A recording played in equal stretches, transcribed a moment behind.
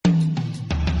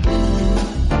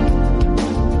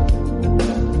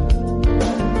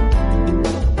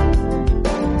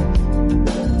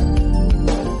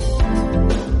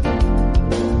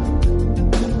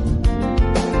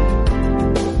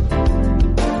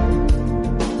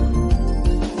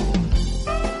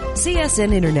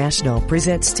CSN International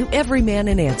presents To Every Man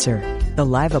an Answer, the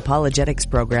live apologetics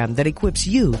program that equips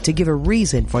you to give a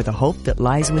reason for the hope that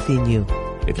lies within you.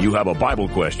 If you have a Bible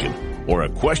question or a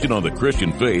question on the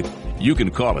Christian faith, you can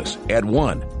call us at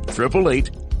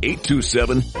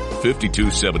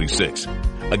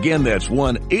 1-888-827-5276. Again, that's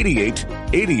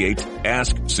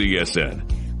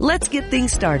 1-8888-ASK-CSN. Let's get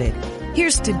things started.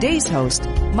 Here's today's host,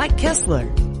 Mike Kessler.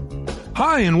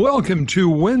 Hi, and welcome to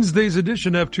Wednesday's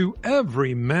edition of To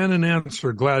Every Man an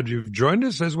Answer. Glad you've joined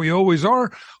us, as we always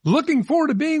are. Looking forward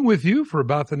to being with you for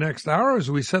about the next hour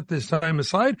as we set this time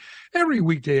aside every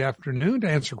weekday afternoon to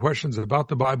answer questions about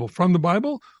the Bible from the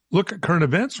Bible, look at current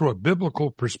events from a biblical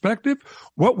perspective,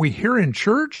 what we hear in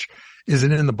church. Is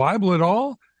it in the Bible at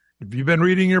all? If you've been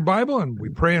reading your Bible, and we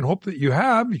pray and hope that you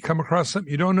have, you come across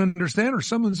something you don't understand, or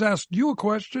someone's asked you a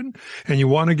question and you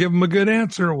want to give them a good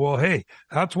answer, well, hey,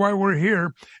 that's why we're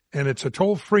here. And it's a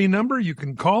toll-free number. You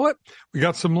can call it. We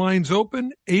got some lines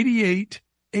open,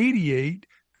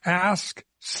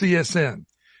 8888-ASK-CSN.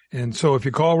 And so if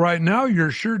you call right now,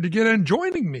 you're sure to get in.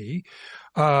 Joining me,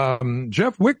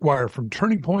 Jeff Wickwire from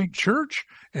Turning Point Church,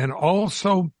 and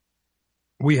also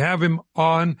we have him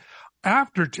on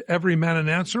after To Every Man an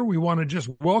Answer. We want to just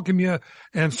welcome you,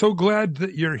 and so glad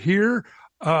that you're here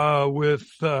with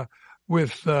all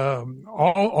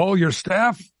your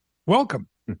staff. Welcome.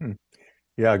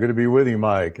 Yeah, good to be with you,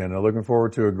 Mike, and looking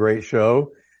forward to a great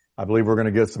show. I believe we're going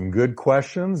to get some good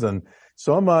questions and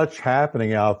so much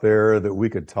happening out there that we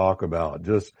could talk about.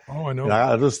 I know.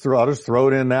 I'll just throw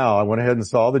it in now. I went ahead and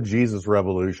saw the Jesus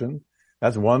Revolution.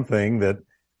 That's one thing that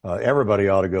everybody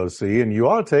ought to go see, and you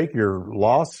ought to take your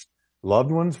lost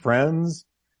loved ones, friends,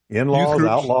 in-laws,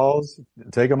 outlaws,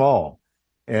 take them all.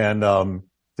 And, to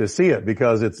see it,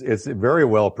 because it's very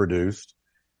well produced.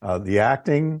 The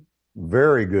acting,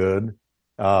 very good.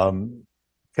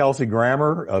 Kelsey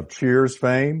Grammer of Cheers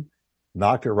fame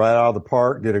knocked it right out of the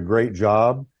park, did a great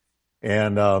job.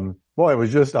 And, boy, it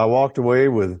was just, I walked away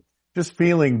with just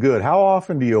feeling good. How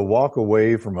often do you walk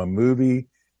away from a movie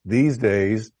these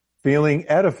days feeling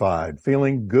edified,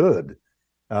 feeling good?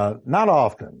 Not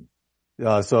often.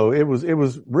 So it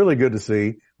was really good to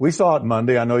see. We saw it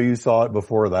Monday. I know you saw it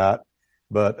before that,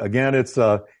 but again, it's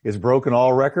broken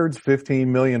all records, $15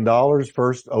 million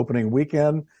first opening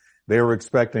weekend. They were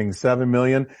expecting $7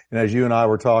 million. And as you and I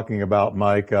were talking about,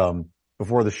 Mike,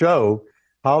 before the show,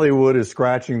 Hollywood is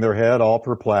scratching their head, all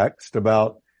perplexed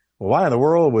about, well, why in the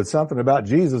world would something about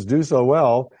Jesus do so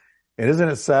well? And isn't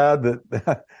it sad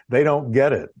that they don't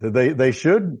get it? They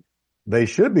should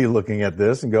be looking at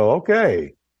this and go,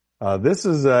 okay, this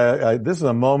is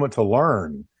a moment to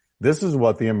learn. This is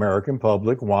what the American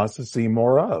public wants to see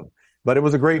more of. But it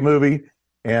was a great movie,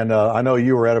 and I know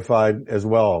you were edified as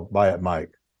well by it, Mike.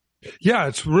 Yeah,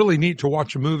 it's really neat to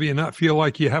watch a movie and not feel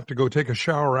like you have to go take a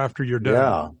shower after you're done.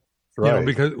 Yeah, that's right.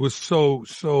 Because it was so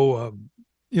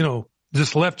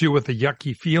just left you with a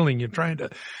yucky feeling. You're trying to,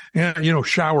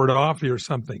 shower it off you or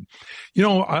something.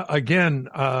 Again,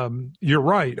 you're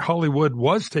right. Hollywood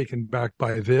was taken back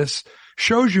by this.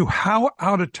 Shows you how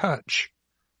out of touch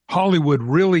Hollywood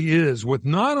really is with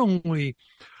not only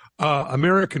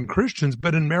American Christians,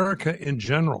 but in America in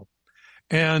general.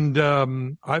 And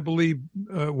I believe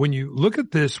when you look at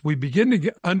this, we begin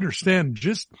to understand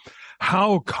just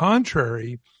how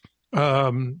contrary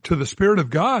to the Spirit of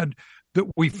God that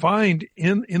we find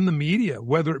in the media,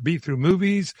 whether it be through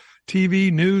movies, TV,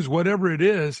 news, whatever it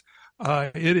is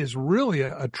really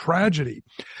a tragedy.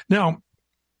 Now,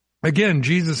 again,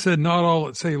 Jesus said, not all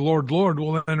that say, Lord, Lord,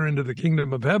 will enter into the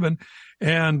kingdom of heaven.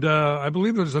 And I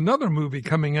believe there's another movie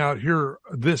coming out here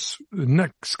this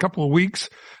next couple of weeks.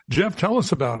 Jeff, tell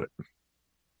us about it.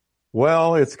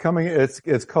 Well, it's coming.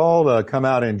 It's called Come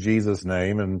Out in Jesus'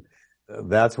 Name. And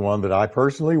that's one that I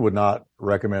personally would not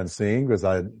recommend seeing, because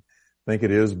I think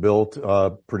it is built,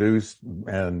 produced,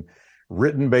 and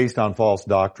written based on false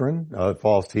doctrine,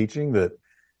 false teaching that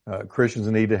Christians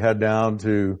need to head down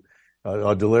to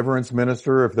a deliverance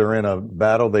minister if they're in a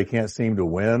battle they can't seem to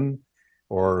win,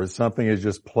 or something is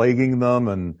just plaguing them,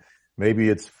 and maybe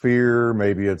it's fear,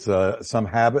 maybe it's some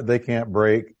habit they can't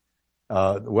break.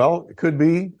 Well, it could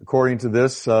be, according to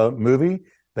this movie,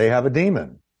 they have a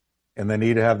demon and they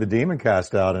need to have the demon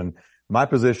cast out. And my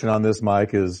position on this,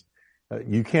 Mike, is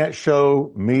you can't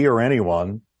show me or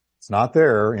anyone, it's not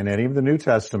there in any of the New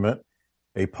Testament,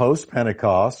 a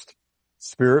post-Pentecost,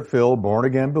 Spirit-filled,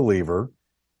 born-again believer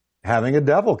having a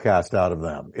devil cast out of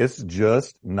them. It's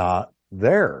just not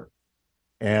there.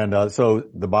 And so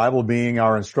the Bible being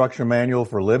our instruction manual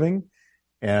for living,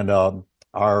 and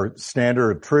our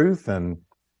standard of truth, and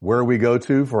where we go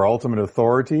to for ultimate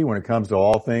authority when it comes to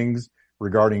all things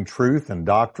regarding truth and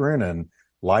doctrine and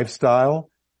lifestyle.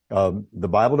 The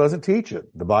Bible doesn't teach it.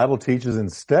 The Bible teaches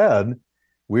instead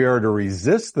we are to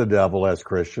resist the devil as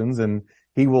Christians and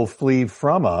he will flee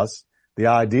from us. The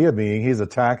idea being he's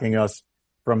attacking us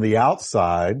from the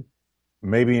outside,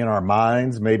 maybe in our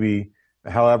minds, maybe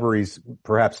however he's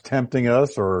perhaps tempting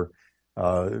us or,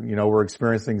 we're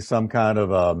experiencing some kind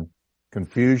of,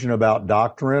 confusion about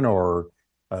doctrine or,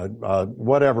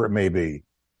 whatever it may be,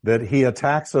 that he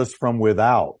attacks us from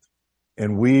without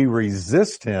and we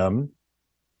resist him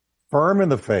firm in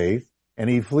the faith and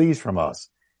he flees from us.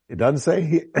 It doesn't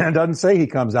say he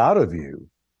comes out of you.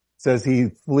 It says he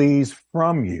flees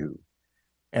from you.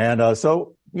 And,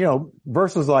 so,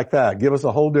 verses like that give us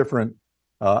a whole different,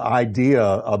 idea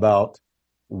about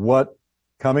what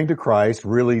coming to Christ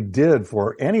really did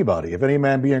for anybody. If any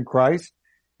man be in Christ,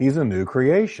 he's a new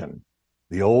creation.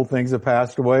 The old things have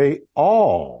passed away.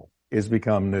 All is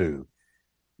become new.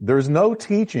 There's no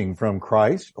teaching from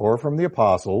Christ or from the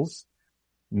apostles,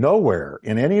 nowhere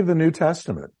in any of the New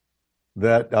Testament,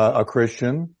 that a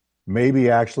Christian may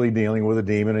be actually dealing with a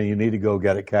demon and you need to go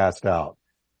get it cast out.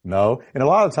 No. And a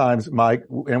lot of times, Mike,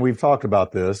 and we've talked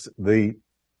about this, the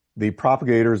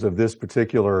propagators of this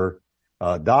particular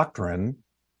doctrine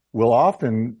will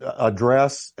often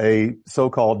address a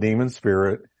so-called demon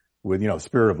spirit with,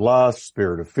 spirit of lust,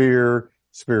 spirit of fear,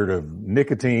 spirit of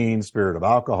nicotine, spirit of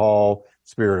alcohol,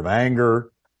 spirit of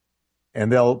anger,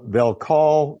 and they'll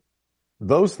call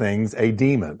those things a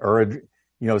demon or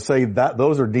say that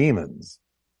those are demons.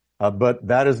 But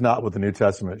that is not what the New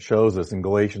Testament shows us. In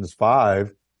Galatians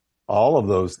 5, all of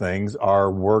those things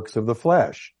are works of the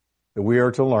flesh that we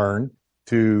are to learn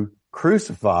to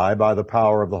crucify by the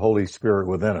power of the Holy Spirit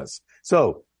within us.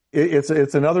 So it's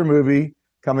another movie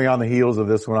coming on the heels of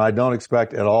this one. I don't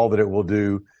expect at all that it will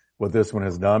do what this one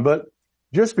has done, but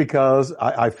just because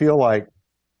I feel like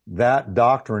that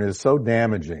doctrine is so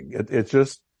damaging, it's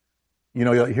just,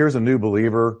 here's a new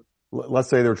believer. Let's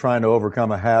say they're trying to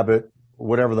overcome a habit,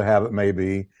 whatever the habit may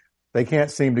be. They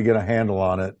can't seem to get a handle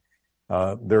on it.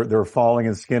 They're falling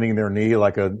and skinning their knee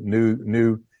like a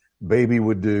new baby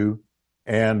would do.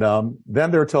 And,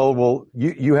 then they're told, well,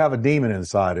 you have a demon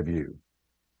inside of you.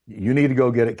 You need to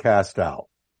go get it cast out.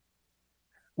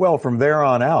 Well, from there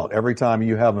on out, every time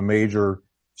you have a major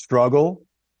struggle,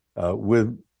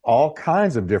 with all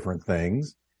kinds of different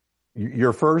things,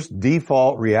 your first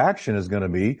default reaction is going to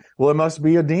be, well, it must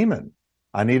be a demon.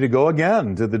 I need to go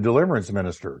again to the deliverance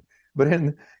minister. But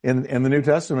in the New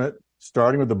Testament,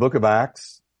 starting with the book of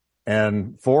Acts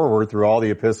and forward through all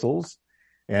the epistles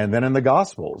and then in the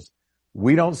Gospels,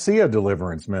 we don't see a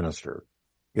deliverance minister.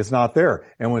 It's not there.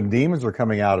 And when demons are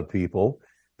coming out of people,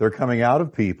 they're coming out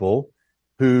of people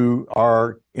who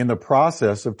are in the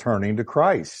process of turning to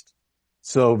Christ.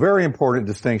 So very important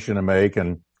distinction to make.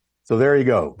 And so there you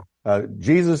go.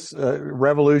 Jesus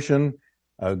Revolution,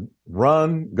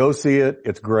 run, go see it.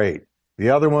 It's great.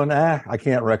 The other one, I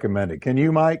can't recommend it. Can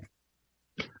you, Mike?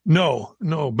 No,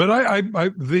 but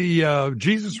the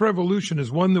Jesus Revolution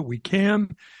is one that we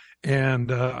can,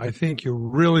 and I think you'll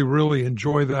really, really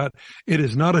enjoy that. It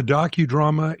is not a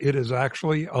docudrama. It is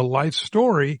actually a life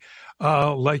story,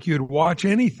 like you'd watch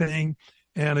anything.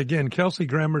 And again, Kelsey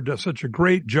Grammer does such a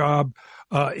great job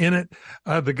in it.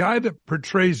 The guy that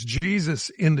portrays Jesus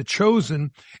in The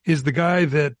Chosen is the guy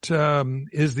that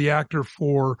is the actor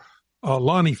for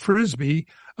Lonnie Frisbee,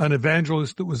 an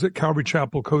evangelist that was at Calvary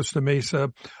Chapel, Costa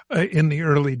Mesa in the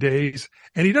early days.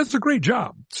 And he does a great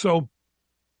job. So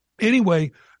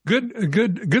anyway,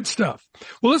 good stuff.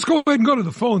 Well, let's go ahead and go to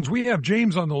the phones. We have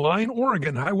James on the line,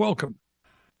 Oregon. Hi, welcome.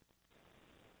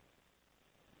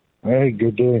 Hey,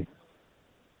 good day.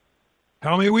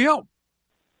 How may we help?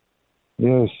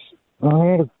 Yes, I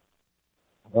had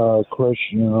a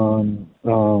question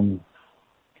on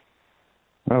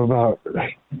about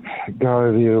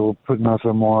God put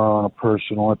nothing more on a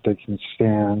person what they can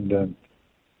stand, and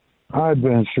I've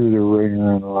been through the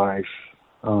ringer in life.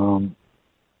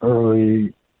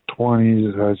 Early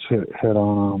 20s, I was hit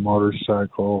on a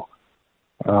motorcycle.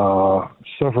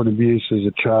 Suffered abuse as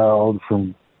a child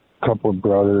from a couple of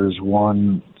brothers.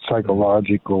 One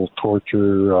psychological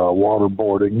torture,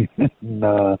 waterboarding, and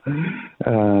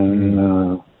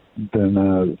then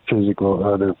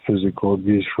other physical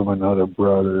abuse from another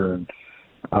brother, and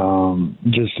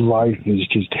just life is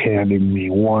just handing me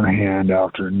one hand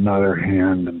after another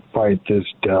hand, and fight this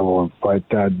devil and fight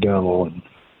that devil, and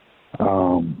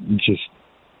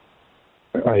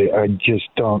I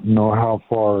just don't know how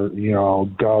far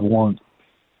God wants.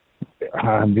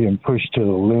 I'm being pushed to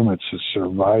the limits of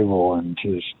survival, and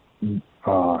just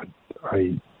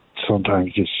I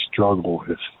sometimes just struggle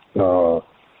with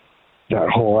that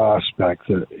whole aspect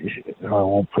that I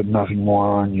won't put nothing more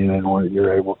on you than what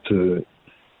you're able to.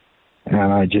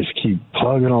 And I just keep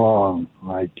plugging along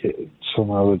like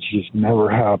somehow it's just never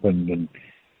happened. And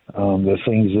the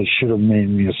things that should have made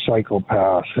me a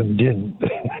psychopath and didn't.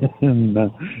 And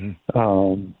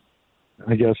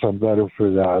I guess I'm better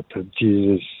for that.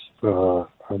 Jesus,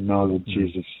 I know that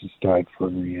Jesus has died for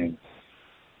me,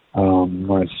 and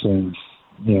my sins,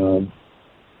 you know,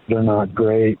 they're not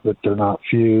great, but they're not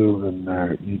few, and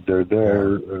they're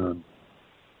there.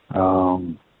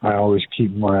 I always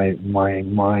keep my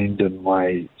mind and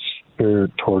my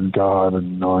spirit toward God,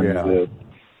 and knowing that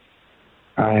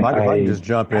Mike, if I can just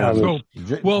jump in.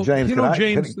 James, you know,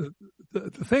 James, the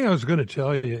thing I was going to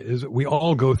tell you is that we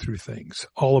all go through things,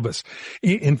 all of us.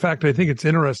 In fact, I think it's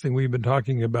interesting. We've been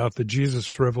talking about the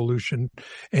Jesus Revolution,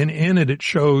 and in it, it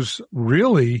shows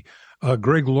really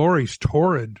Greg Laurie's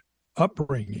torrid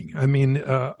upbringing. I mean,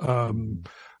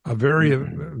 a very,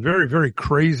 very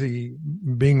crazy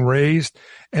being raised.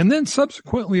 And then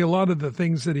subsequently, a lot of the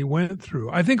things that he went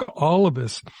through. I think all of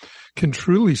us can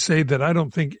truly say that I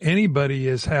don't think anybody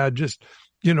has had just,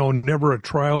 you know, never a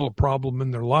trial or problem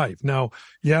in their life. Now,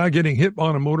 yeah, getting hit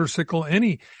on a motorcycle,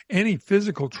 any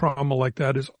physical trauma like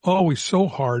that is always so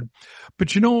hard.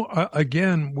 But, you know,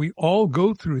 again, we all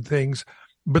go through things,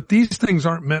 but these things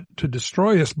aren't meant to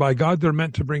destroy us by God. They're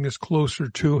meant to bring us closer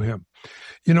to him.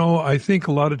 You know, I think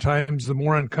a lot of times the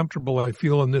more uncomfortable I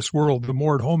feel in this world, the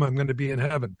more at home I'm going to be in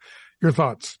heaven. Your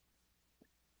thoughts?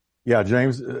 Yeah,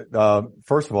 James,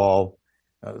 first of all,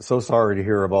 so sorry to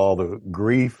hear of all the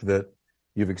grief that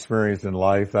you've experienced in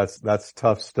life. That's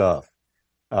tough stuff.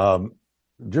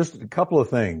 Just a couple of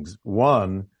things.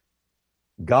 One,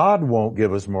 God won't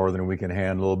give us more than we can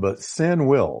handle, but sin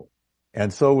will,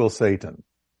 and so will Satan.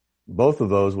 Both of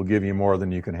those will give you more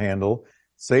than you can handle.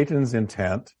 Satan's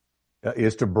intent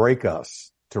is to break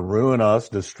us, to ruin us,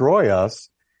 destroy us,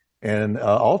 and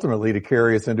ultimately to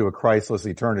carry us into a Christless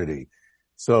eternity.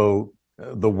 So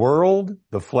the world,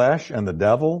 the flesh, and the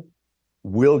devil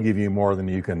will give you more than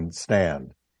you can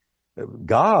stand.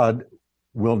 God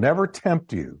will never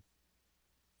tempt you.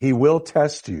 He will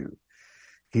test you.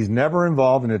 He's never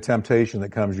involved in a temptation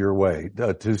that comes your way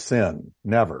to sin.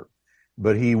 Never.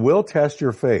 But he will test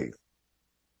your faith.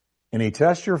 And he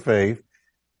tests your faith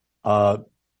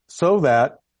so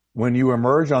that when you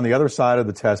emerge on the other side of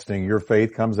the testing, your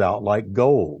faith comes out like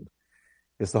gold.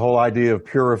 It's the whole idea of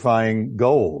purifying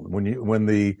gold. When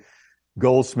the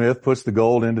goldsmith puts the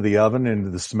gold into the oven,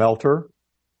 into the smelter,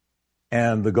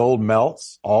 and the gold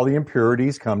melts, all the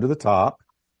impurities come to the top,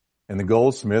 and the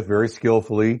goldsmith very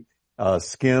skillfully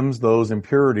skims those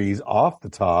impurities off the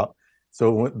top.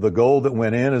 So the gold that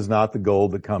went in is not the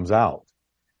gold that comes out.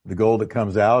 The gold that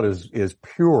comes out is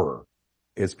pure.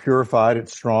 It's purified,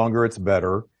 it's stronger, it's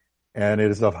better, and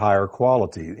it is of higher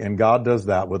quality. And God does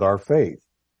that with our faith.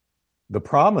 The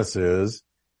promise is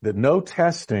that no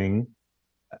testing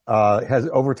has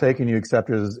overtaken you except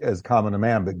as common to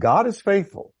man, but God is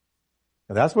faithful.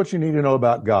 And that's what you need to know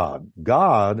about God.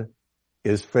 God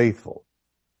is faithful,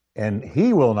 and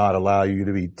he will not allow you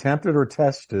to be tempted or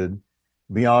tested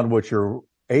beyond what you're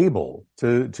able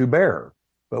to bear,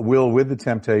 but will, with the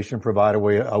temptation, provide a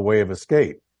way of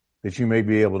escape that you may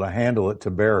be able to handle it,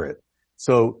 to bear it.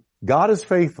 So God is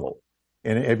faithful.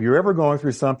 And if you're ever going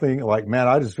through something like, man,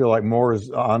 I just feel like more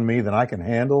is on me than I can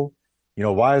handle, you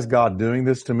know, why is God doing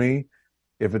this to me?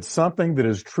 If it's something that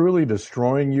is truly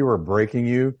destroying you or breaking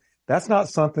you, that's not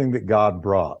something that God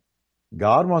brought.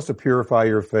 God wants to purify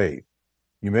your faith.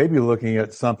 You may be looking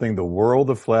at something the world,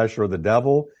 the flesh, or the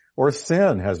devil, or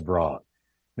sin has brought.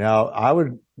 Now, I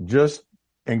would just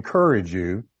encourage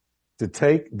you to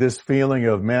take this feeling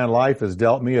of, man, life has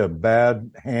dealt me a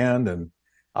bad hand and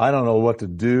I don't know what to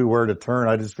do, where to turn.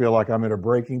 I just feel like I'm at a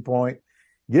breaking point.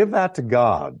 Give that to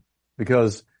God,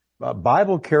 because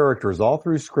Bible characters all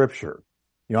through Scripture,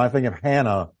 you know, I think of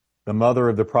Hannah, the mother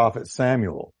of the prophet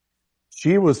Samuel.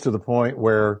 She was to the point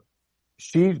where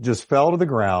she just fell to the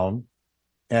ground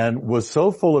and was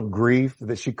so full of grief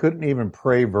that she couldn't even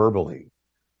pray verbally.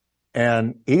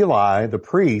 And Eli, the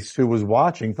priest who was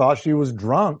watching, thought she was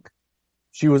drunk.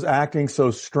 She was acting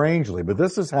so strangely. But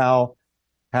this is how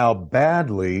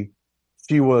badly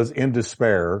she was in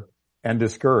despair and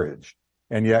discouraged.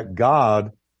 And yet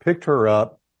God picked her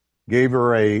up, gave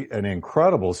her an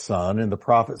incredible son in the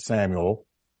prophet Samuel,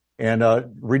 and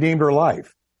redeemed her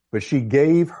life. But she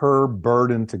gave her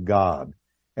burden to God.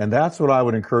 And that's what I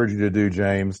would encourage you to do,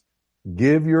 James.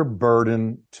 Give your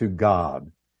burden to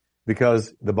God.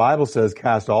 Because the Bible says,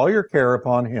 cast all your care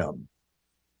upon him,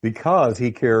 because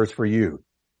he cares for you.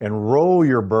 And roll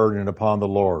your burden upon the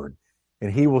Lord,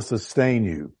 and he will sustain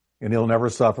you. and he'll never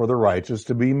suffer the righteous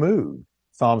to be moved.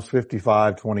 Psalms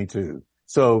 55:22.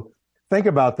 So think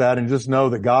about that and just know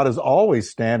that God is always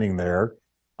standing there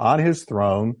on his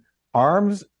throne,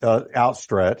 arms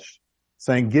outstretched,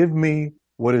 saying, give me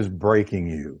what is breaking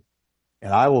you,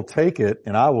 and I will take it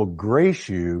and I will grace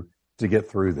you to get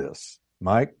through this.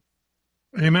 Mike?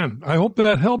 Amen. I hope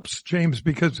that helps, James,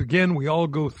 because again, we all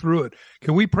go through it.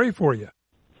 Can we pray for you?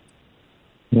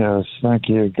 Yes, thank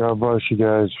you. God bless you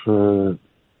guys for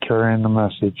carrying the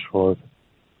message forth.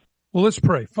 Well, let's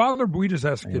pray. Father, we just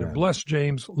ask you to bless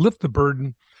James, lift the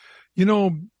burden. You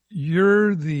know,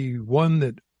 you're the one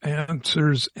that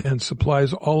answers and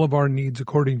supplies all of our needs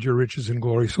according to your riches and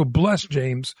glory. So bless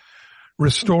James,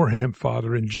 restore him,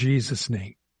 Father, in Jesus'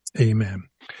 name. Amen.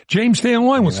 James, stay on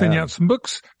line. We'll send you out some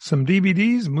books, some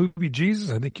DVDs, movie Jesus.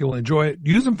 I think you'll enjoy it.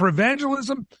 Use them for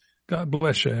evangelism. God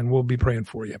bless you, and we'll be praying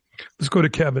for you. Let's go to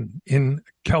Kevin in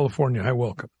California. Hi,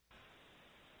 welcome.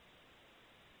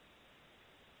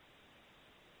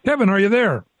 Kevin, are you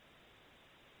there?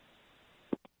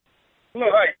 Hello,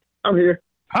 hi. I'm here.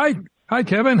 Hi,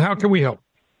 Kevin. How can we help?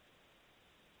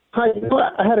 Hi.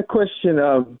 I had a question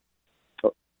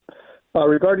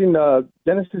regarding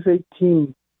Genesis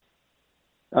 18.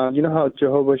 You know how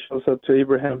Jehovah shows up to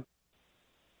Abraham,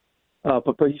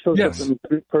 but he shows up in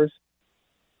three first,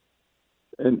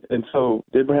 and so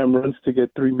Abraham runs to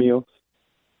get 3 meals.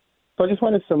 So I just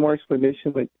wanted some more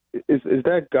explanation. Like, is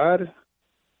that God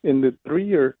in the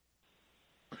 3, or?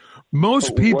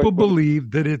 Most people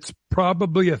believe that it's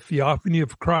probably a theophany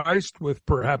of Christ with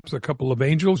perhaps a couple of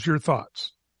angels. Your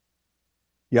thoughts?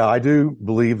 Yeah, I do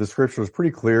believe the scripture is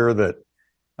pretty clear that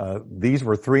these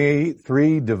were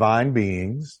three divine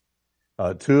beings.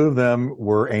 2 of them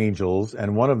were angels,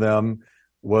 and 1 of them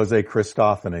was a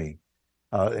Christophany.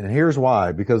 And here's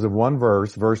why. Because of one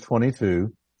verse, verse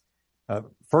 22.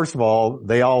 First of all,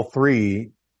 they all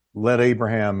 3 let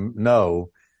Abraham know,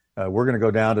 we're going to go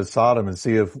down to Sodom and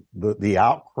see if the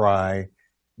outcry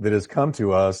that has come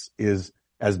to us is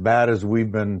as bad as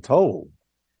we've been told.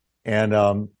 And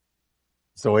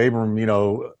so Abram,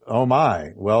 oh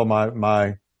my, well,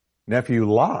 my nephew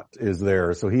Lot is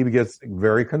there. So he gets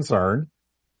very concerned.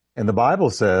 And the Bible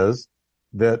says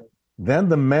that then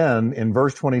the men, in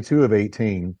verse 22 of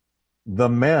 18, the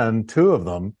men, 2 of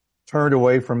them, turned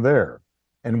away from there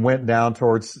and went down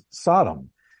towards Sodom.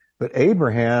 But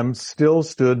Abraham still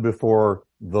stood before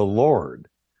the Lord.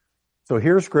 So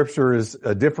here scripture is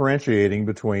differentiating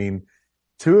between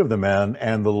 2 of the men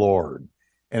and the Lord.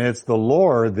 And it's the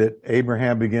Lord that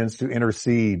Abraham begins to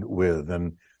intercede with.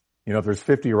 And, if there's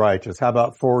 50 righteous, how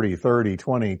about 40, 30,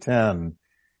 20, 10,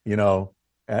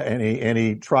 and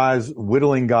he tries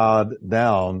whittling God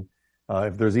down.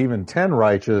 If there's even 10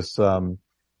 righteous,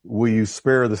 will you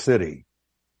spare the city?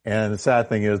 And the sad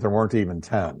thing is there weren't even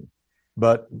 10.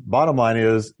 But bottom line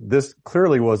is this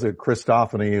clearly was a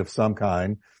Christophany of some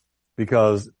kind,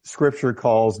 because scripture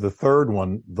calls the 3rd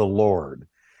one the Lord.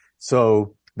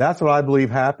 So that's what I believe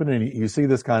happened. And you see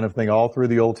this kind of thing all through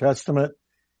the Old Testament.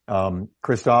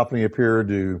 Christophany appeared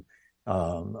to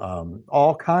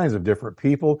all kinds of different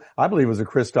people. I believe it was a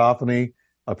Christophany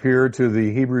appeared to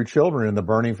the Hebrew children in the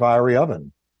burning fiery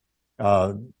oven,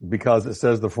 because it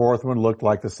says the 4th one looked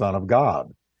like the Son of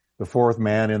God, the 4th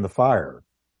man in the fire.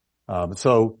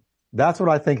 So that's what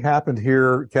I think happened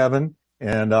here, Kevin,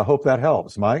 and I hope that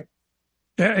helps. Mike?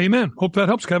 Yeah, amen. Hope that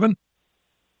helps, Kevin.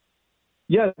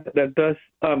 Yeah, that does.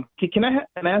 Can I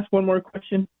ask one more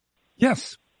question?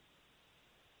 Yes.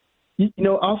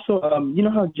 Also, you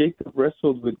know how Jacob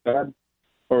wrestled with God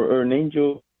or an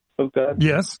angel of God?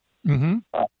 Yes. Mm-hmm.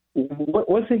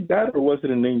 Was it God or was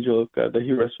it an angel of God that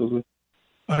he wrestled with?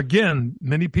 Again,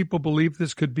 many people believe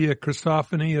this could be a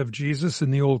Christophany of Jesus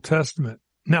in the Old Testament.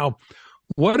 Now,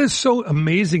 what is so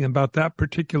amazing about that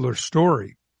particular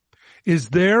story is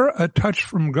there a touch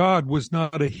from God was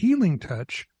not a healing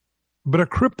touch, but a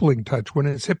crippling touch when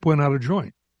his hip went out of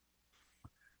joint.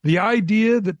 The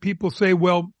idea that people say,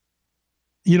 well,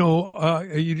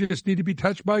 you just need to be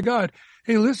touched by God.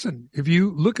 Hey, listen, if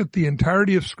you look at the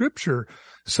entirety of Scripture,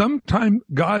 sometimes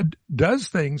God does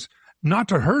things not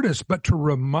to hurt us, but to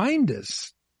remind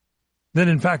us that,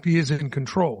 in fact, he is in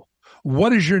control.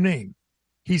 What is your name?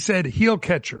 He said, heel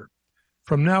catcher.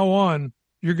 From now on,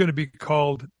 you're going to be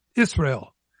called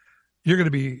Israel. You're going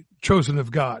to be chosen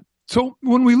of God. So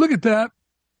when we look at that,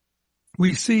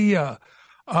 we see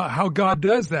how God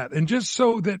does that. And just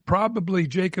so that probably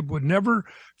Jacob would never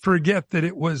forget that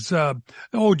it was,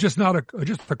 just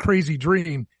a crazy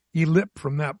dream, he leapt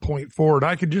from that point forward.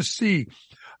 I could just see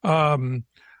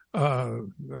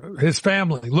his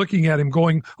family looking at him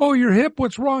going, oh, your hip,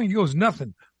 what's wrong? He goes,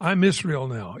 nothing. I'm Israel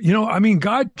now.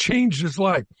 God changed his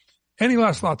life. Any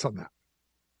last thoughts on that?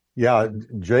 Yeah,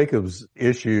 Jacob's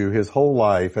issue his whole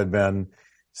life had been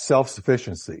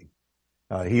self-sufficiency.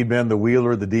 He'd been the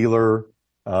wheeler, the dealer,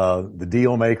 the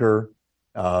deal maker.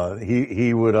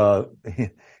 He would,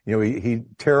 he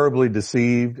terribly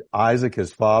deceived Isaac,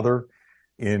 his father,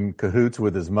 in cahoots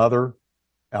with his mother.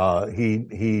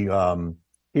 He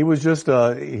was just,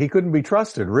 he couldn't be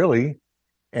trusted really.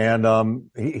 And,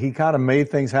 he kind of made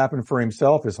things happen for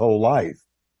himself his whole life.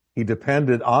 He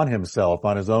depended on himself,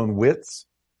 on his own wits,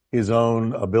 his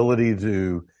own ability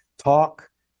to talk,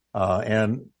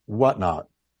 and whatnot.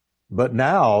 But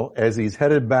now, as he's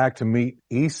headed back to meet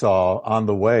Esau on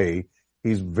the way,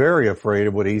 he's very afraid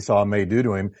of what Esau may do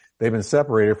to him. They've been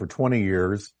separated for 20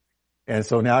 years. And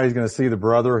so now he's going to see the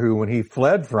brother who, when he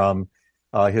fled from,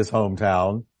 his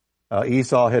hometown,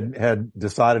 Esau had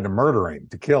decided to murder him,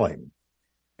 to kill him.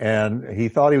 And he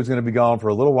thought he was going to be gone for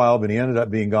a little while, but he ended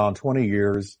up being gone 20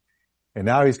 years. And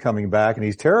now he's coming back and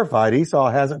he's terrified.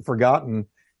 Esau hasn't forgotten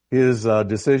his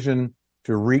decision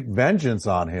to wreak vengeance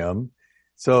on him.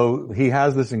 So he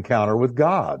has this encounter with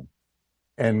God.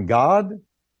 And God,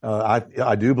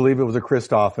 I do believe it was a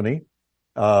Christophany.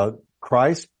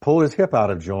 Christ pulled his hip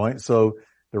out of joint. So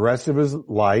the rest of his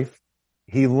life,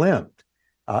 he limped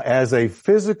as a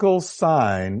physical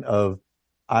sign of,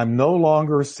 I'm no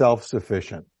longer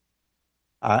self-sufficient.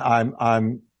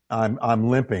 I'm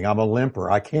limping. I'm a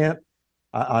limper.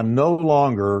 I'm no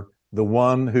longer the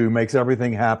one who makes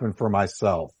everything happen for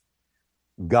myself.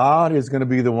 God is going to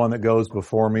be the one that goes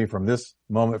before me from this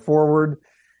moment forward.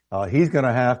 He's going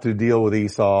to have to deal with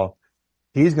Esau.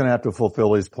 He's going to have to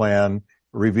fulfill his plan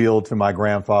revealed to my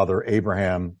grandfather,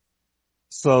 Abraham.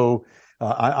 So,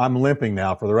 I'm limping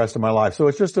now for the rest of my life. So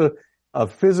it's just a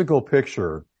physical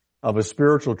picture of a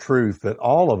spiritual truth that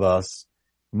all of us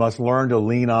must learn to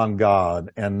lean on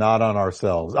God and not on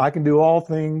ourselves. I can do all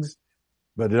things,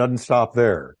 but it doesn't stop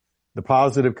there. The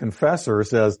positive confessor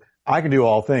says, I can do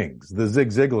all things, the Zig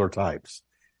Ziglar types.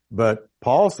 But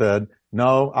Paul said,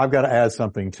 no, I've got to add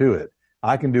something to it.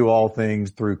 I can do all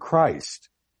things through Christ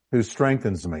who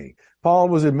strengthens me. Paul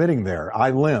was admitting there,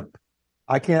 I limp.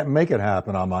 I can't make it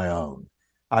happen on my own.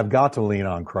 I've got to lean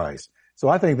on Christ. So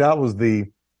I think that was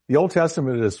the Old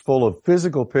Testament is full of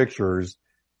physical pictures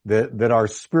that are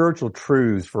spiritual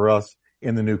truths for us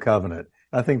in the New Covenant.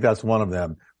 I think that's one of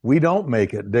them. We don't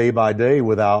make it day by day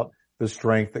without the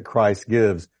strength that Christ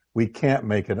gives. We can't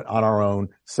make it on our own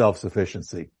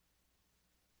self-sufficiency.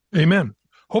 Amen.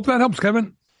 Hope that helps,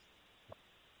 Kevin.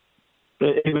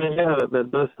 Amen. Yeah,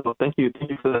 that does. So thank you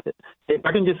for that. If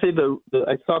I can just say,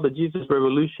 I saw the Jesus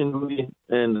Revolution movie,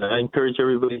 and I encourage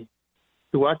everybody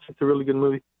to watch. It's a really good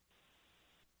movie.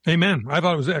 Amen. I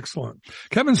thought it was excellent.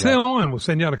 Kevin, stay on. We'll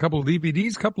send you out a couple of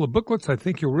DVDs, a couple of booklets I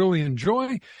think you'll really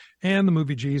enjoy, and the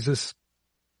movie Jesus.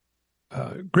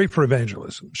 Great for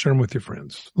evangelism. Share them with your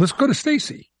friends. Let's go to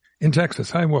Stacy in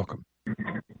Texas. Hi, and welcome.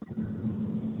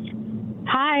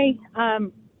 Hi. Hi.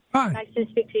 Nice to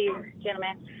speak to you,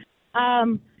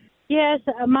 gentlemen. Yes,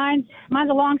 mine's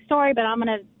a long story, but I'm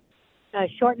going to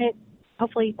shorten it,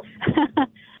 hopefully.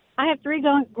 I have 3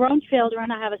 grown children.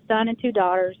 I have a son and 2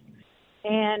 daughters.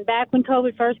 And back when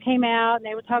COVID first came out and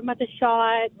they were talking about the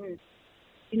shot and,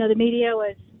 the media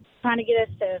was trying to get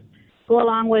us to go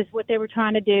along with what they were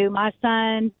trying to do, my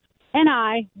son and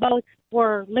I both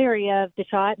were leery of the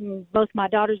shot, and both my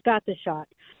daughters got the shot.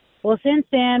 Well, since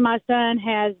then, my son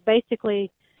has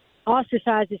basically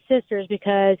ostracized his sisters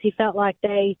because he felt like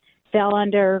they fell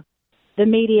under the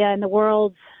media and the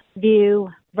world's view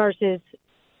versus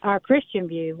our Christian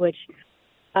view, which,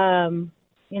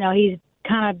 he's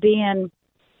kind of being,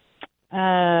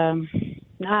 I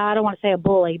don't want to say a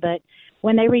bully, but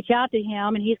when they reach out to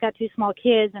him and he's got 2 small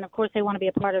kids and of course they want to be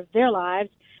a part of their lives,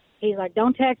 he's like,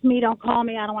 don't text me, don't call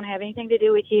me, I don't want to have anything to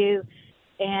do with you.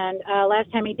 And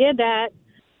last time he did that,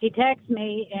 he texted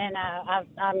me, and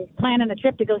I'm planning a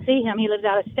trip to go see him. He lives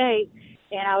out of state,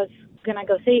 and I was going to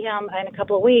go see him in a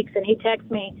couple of weeks. And he texted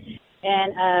me,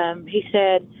 and he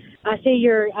said, "I see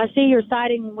you're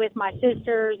siding with my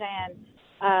sisters,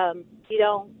 and you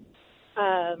don't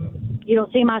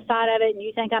see my side of it, and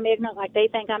you think I'm ignorant, like they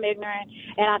think I'm ignorant.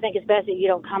 And I think it's best that you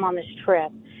don't come on this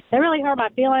trip." That really hurt my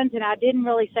feelings, and I didn't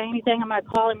really say anything. I'm going to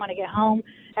call him when I get home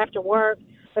after work.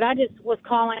 But I just was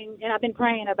calling, and I've been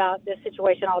praying about this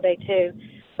situation all day, too.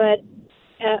 But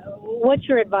what's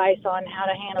your advice on how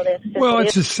to handle this? Well,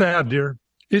 it's just sad, dear.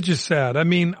 It's just sad. I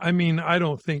mean, I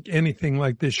don't think anything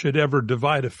like this should ever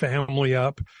divide a family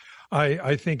up.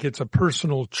 I think it's a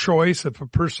personal choice. If a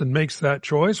person makes that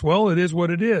choice, well, it is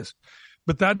what it is.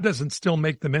 But that doesn't still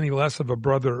make them any less of a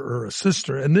brother or a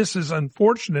sister. And this is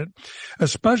unfortunate,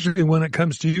 especially when it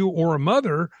comes to you or a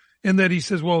mother and that he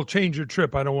says, well, change your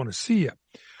trip. I don't want to see you.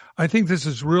 I think this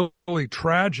is really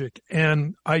tragic.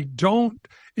 And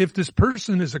if this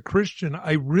person is a Christian,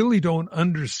 I really don't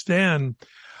understand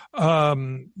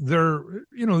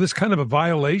this kind of a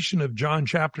violation of John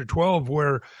chapter 12,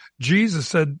 where Jesus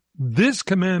said, this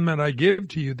commandment I give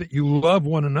to you, that you love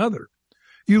one another.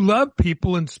 You love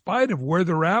people in spite of where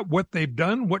they're at, what they've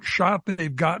done, what shot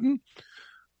they've gotten,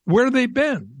 where they've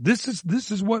been. This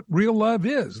is what real love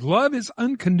is. Love is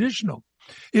unconditional.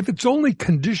 If it's only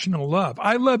conditional love,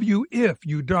 I love you if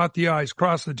you dot the I's,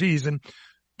 cross the T's, and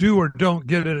do or don't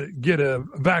get a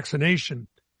vaccination.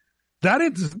 That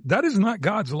is not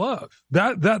God's love.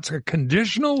 That's a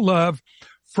conditional love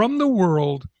from the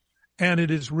world, and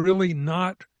it is really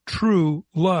not true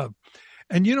love.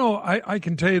 And I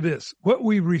can tell you this, what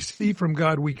we receive from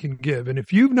God, we can give. And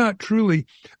if you've not truly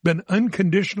been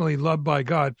unconditionally loved by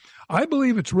God, I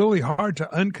believe it's really hard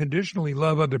to unconditionally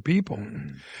love other people.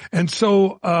 And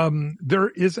so, there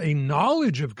is a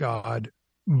knowledge of God,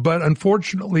 but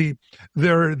unfortunately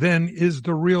there then is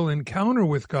the real encounter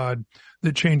with God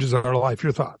that changes our life.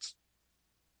 Your thoughts?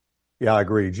 Yeah, I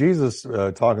agree. Jesus,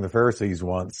 talking to the Pharisees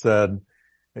once, said,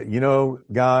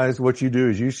 guys, what you do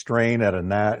is you strain at a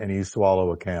gnat and you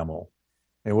swallow a camel.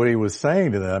 And what he was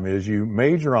saying to them is, you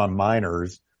major on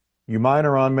minors, you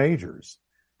minor on majors.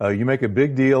 You make a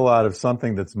big deal out of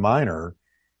something that's minor,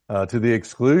 to the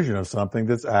exclusion of something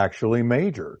that's actually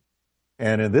major.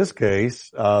 And in this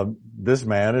case, this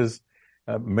man is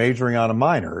majoring on a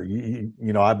minor.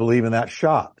 I believe in that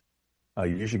shot.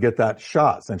 You should get that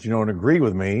shot. Since you don't agree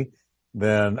with me,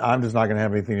 then I'm just not going to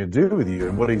have anything to do with you.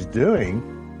 And what he's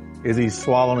doing is he's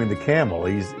swallowing the camel.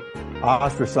 He's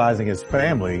ostracizing his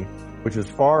family, which is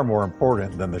far more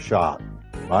important than the shot.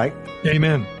 Mike?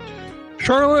 Amen.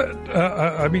 Charlotte,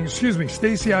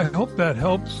 Stacy, I hope that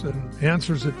helps and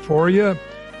answers it for you.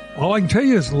 All I can tell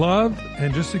you is love,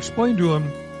 and just explain to him,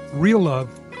 real love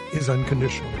is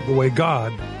unconditional, the way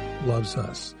God loves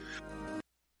us.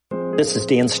 This is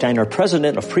Dan Steiner,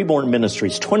 president of Preborn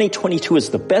Ministries. 2022 is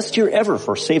the best year ever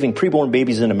for saving preborn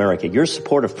babies in America. Your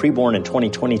support of Preborn in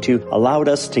 2022 allowed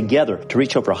us together to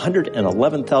reach over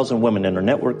 111,000 women in our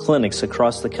network clinics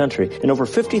across the country. And over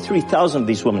 53,000 of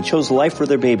these women chose life for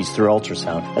their babies through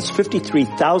ultrasound. That's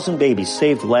 53,000 babies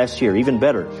saved last year. Even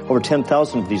better, over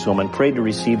 10,000 of these women prayed to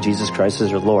receive Jesus Christ as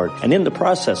their Lord. And in the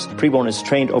process, Preborn has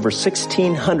trained over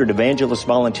 1,600 evangelist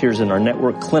volunteers in our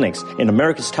network clinics in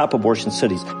America's top abortion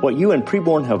cities. What you and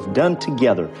Preborn have done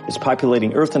together is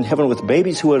populating earth and heaven with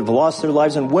babies who have lost their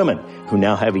lives and women who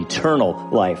now have eternal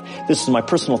life. This is my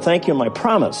personal thank you and my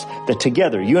promise that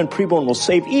together you and Preborn will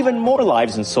save even more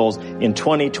lives and souls in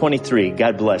 2023.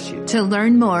 God bless you. To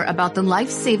learn more about the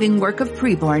life-saving work of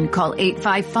Preborn, call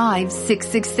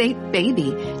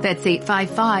 855-668-BABY. That's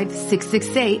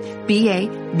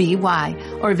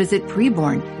 855-668-BABY. Or visit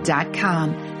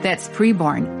preborn.com. That's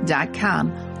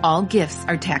preborn.com. All gifts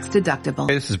are tax deductible.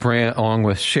 Hey, this is Brant along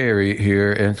with Sherry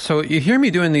here. And so you hear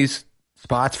me doing these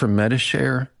spots for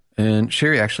Medi-Share, and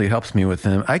Sherry actually helps me with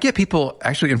them. I get people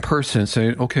actually in person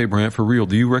saying, okay, Brant, for real,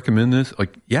 do you recommend this?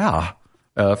 Like, yeah,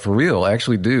 for real, I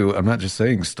actually do. I'm not just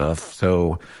saying stuff.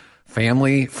 So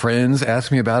family, friends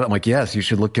ask me about it. I'm like, yes, you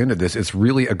should look into this. It's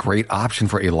really a great option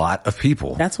for a lot of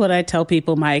people. That's what I tell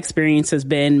people. My experience has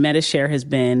been, Medi-Share has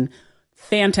been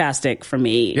fantastic for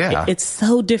me. Yeah. It's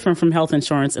so different from health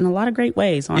insurance in a lot of great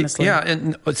ways, honestly. Yeah.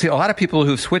 And see, a lot of people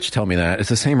who've switched tell me that. It's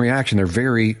the same reaction. They're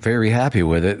very, very happy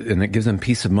with it, and it gives them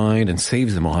peace of mind and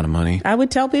saves them a lot of money. I would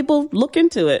tell people, look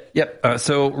into it. Yep.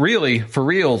 So really, for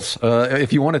reals,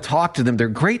 if you want to talk to them, they're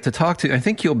great to talk to. I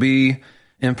think you'll be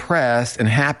impressed and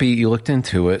happy you looked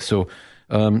into it. So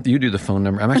you do the phone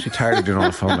number. I'm actually tired of doing all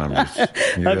the phone numbers.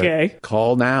 Okay.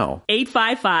 Call now.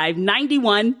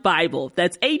 855-91-BIBLE.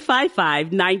 That's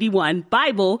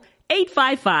 855-91-BIBLE.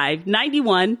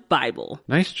 855-91-BIBLE.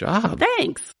 Nice job.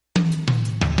 Thanks.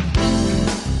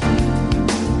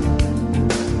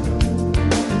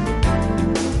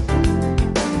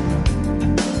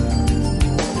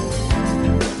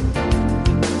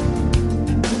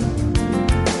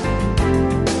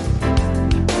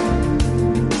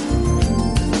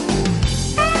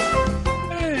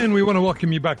 And we want to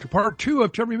welcome you back to part 2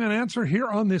 of Every Man Answer here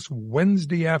on this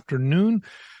Wednesday afternoon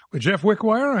with Jeff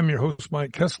Wickwire. I'm your host,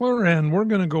 Mike Kessler, and we're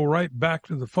going to go right back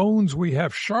to the phones. We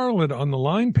have Charlotte on the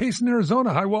line, Payson,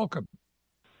 Arizona. Hi, welcome.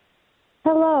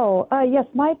 Hello. Yes,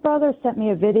 my brother sent me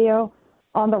a video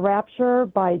on the rapture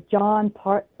by John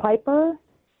Piper,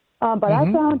 but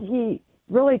I found he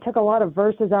really took a lot of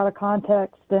verses out of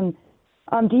context. And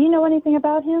do you know anything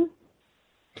about him?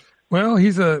 Well,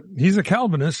 he's a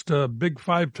Calvinist, a big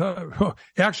he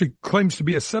actually claims to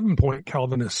be a 7-point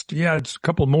Calvinist. He adds a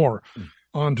couple more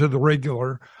onto the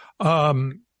regular.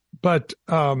 But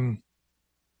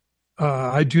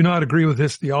I do not agree with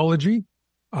his theology.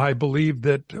 I believe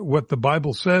that what the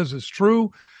Bible says is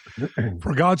true.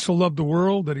 For God so loved the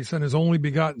world that he sent his only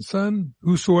begotten Son.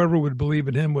 Whosoever would believe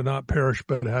in him would not perish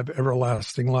but have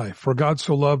everlasting life. For God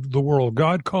so loved the world.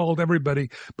 God called everybody,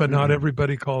 but not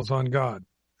everybody calls on God.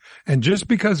 And just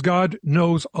because God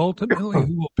knows ultimately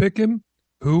who will pick him,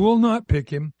 who will not pick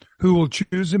him, who will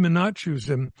choose him and not choose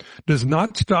him, does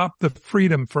not stop the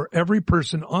freedom for every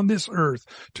person on this earth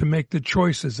to make the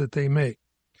choices that they make.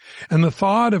 And the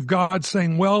thought of God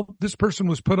saying, well, this person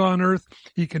was put on earth,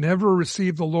 he can never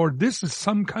receive the Lord. This is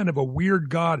some kind of a weird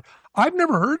God I've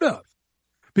never heard of,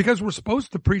 because we're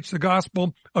supposed to preach the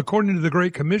gospel according to the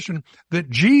Great Commission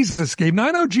that Jesus gave. Now,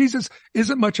 I know Jesus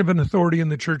isn't much of an authority in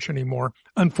the church anymore,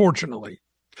 unfortunately,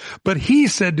 but he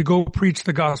said to go preach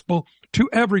the gospel to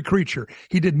every creature.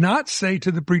 He did not say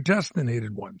to the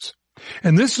predestinated ones.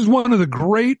 And this is one of the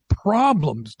great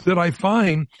problems that I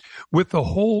find with the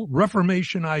whole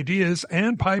Reformation ideas,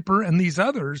 and Piper and these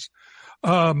others,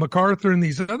 MacArthur and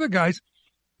these other guys.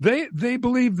 They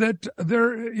believe that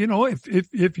they're,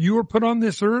 if you were put on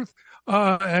this earth,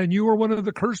 and you are one of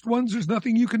the cursed ones, there's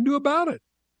nothing you can do about it.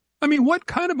 I mean, what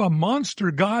kind of a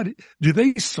monster God do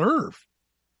they serve?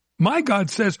 My God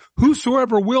says,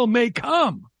 whosoever will may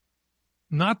come,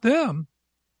 not them.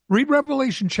 Read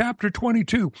Revelation chapter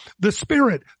 22. The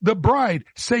Spirit, the bride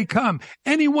say, come.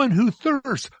 Anyone who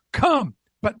thirsts, come.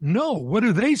 But no, what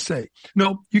do they say?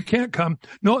 No, you can't come.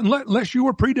 No, unless you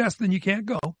were predestined, you can't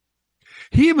go.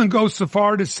 He even goes so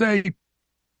far to say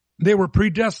they were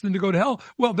predestined to go to hell.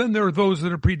 Well, then there are those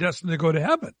that are predestined to go to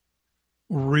heaven.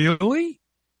 Really?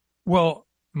 Well,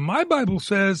 my Bible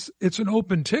says it's an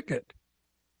open ticket.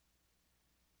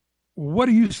 What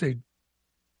do you say?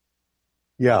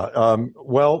 Yeah.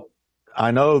 Well,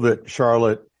 I know that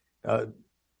Charlotte,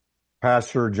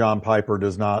 Pastor John Piper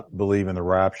does not believe in the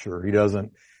rapture.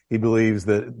 He believes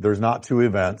that there's not two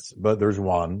events, but there's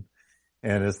one,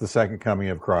 and it's the second coming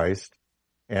of Christ.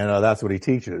 And that's what he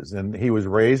teaches. And he was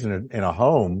raised in a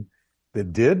home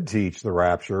that did teach the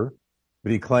rapture,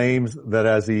 but he claims that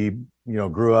as he,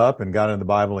 grew up and got into the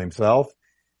Bible himself,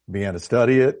 began to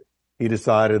study it, he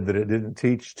decided that it didn't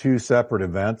teach two separate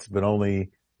events, but only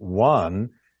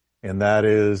one, and that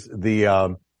is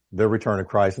the return of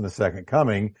Christ and the second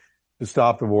coming to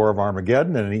stop the war of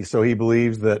Armageddon. And so he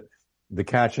believes that the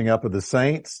catching up of the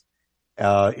saints,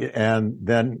 and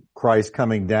then Christ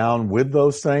coming down with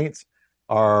those saints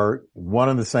are one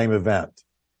and the same event.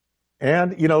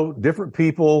 And, different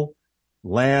people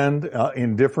land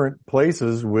in different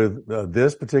places with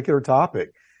this particular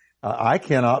topic. I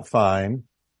cannot find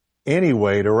any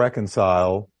way to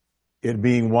reconcile it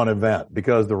being one event,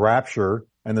 because the rapture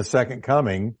and the second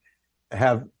coming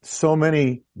have so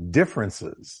many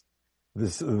differences.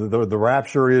 The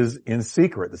rapture is in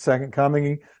secret. The second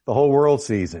coming, the whole world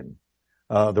sees him.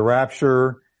 The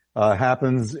rapture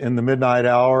happens in the midnight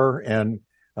hour and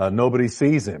nobody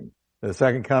sees him. The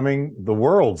second coming, the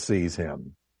world sees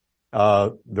him.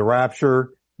 The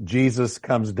rapture, Jesus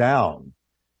comes down,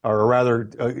 or rather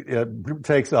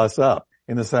takes us up.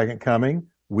 In the second coming,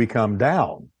 we come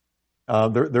down.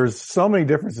 There's so many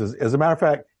differences. As a matter of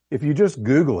fact, if you just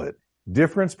Google it,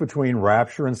 difference between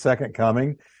rapture and second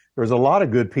coming, there's a lot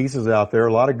of good pieces out there,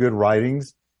 a lot of good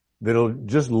writings that'll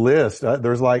just list.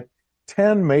 There's like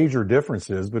 10 major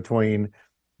differences between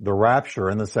the rapture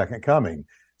and the second coming.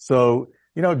 So,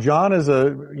 John is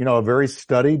a very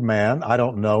studied man. I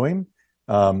don't know him.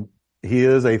 He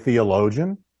is a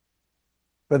theologian,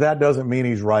 but that doesn't mean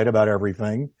he's right about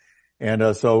everything.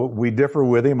 And so we differ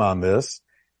with him on this.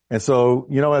 And so,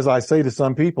 as I say to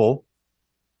some people,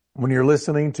 when you're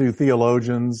listening to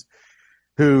theologians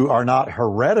who are not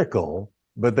heretical,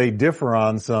 but they differ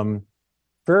on some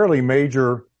fairly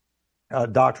major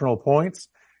doctrinal points,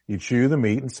 you chew the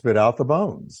meat and spit out the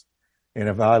bones. And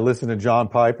if I listen to John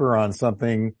Piper on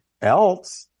something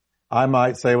else, I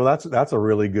might say, well, that's a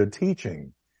really good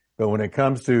teaching. But when it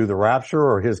comes to the rapture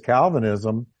or his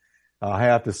Calvinism, I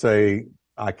have to say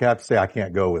I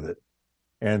can't go with it.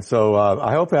 And so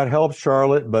I hope that helps,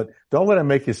 Charlotte, but don't let it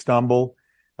make you stumble,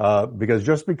 because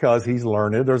just because he's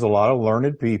learned, there's a lot of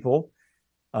learned people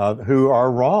who are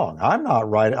wrong. I'm not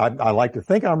right. I like to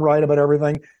think I'm right about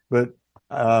everything, but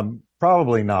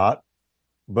probably not.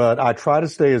 But I try to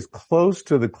stay as close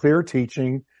to the clear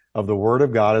teaching of the Word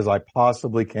of God as I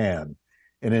possibly can.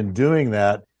 And in doing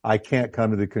that, I can't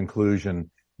come to the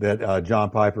conclusion that John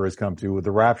Piper has come to with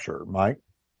the rapture. Mike?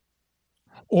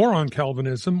 or on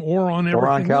Calvinism or on everything or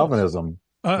on Calvinism.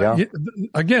 Else.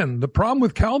 Again, the problem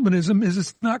with Calvinism is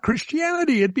it's not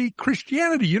Christianity. It'd be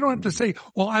Christianity. You don't have to say,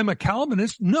 well, I'm a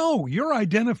Calvinist. No, you're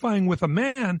identifying with a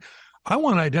man. I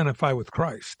want to identify with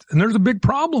Christ. And there's a big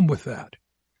problem with that.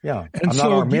 Yeah. And I'm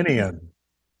not Arminian.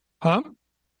 Huh?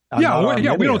 We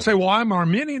don't say, well, I'm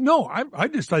Arminian. No, I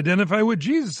just identify what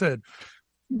Jesus said.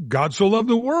 God so loved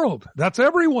the world. That's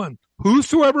everyone.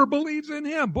 Whosoever believes in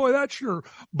him. Boy, that sure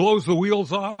blows the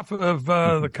wheels off of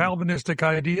the Calvinistic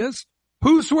ideas.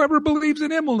 Whosoever believes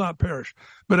in him will not perish,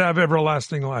 but have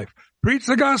everlasting life. Preach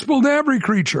the gospel to every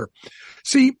creature.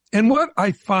 See, and what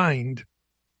I find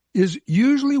is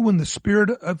usually when the spirit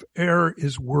of error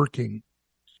is working,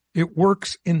 it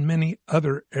works in many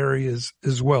other areas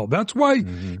as well. That's why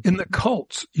in the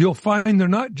cults, you'll find they're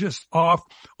not just off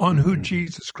on who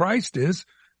Jesus Christ is.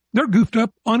 They're goofed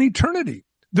up on eternity.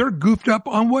 They're goofed up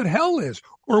on what hell is,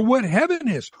 or what heaven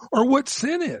is, or what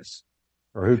sin is.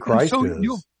 Or who Christ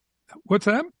is. What's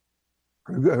that?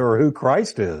 Or who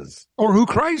Christ is. Or who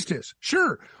Christ is.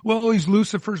 Sure. Well, he's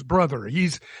Lucifer's brother.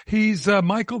 He's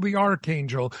Michael the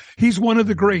Archangel. He's one of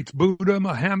the greats. Buddha,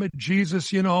 Muhammad,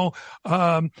 Jesus,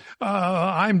 I'm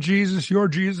Jesus, you're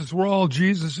Jesus, we're all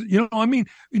Jesus. And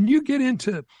you get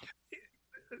into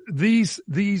these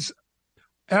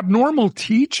abnormal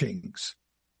teachings,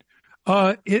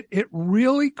 it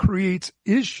really creates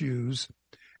issues.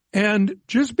 And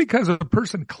just because a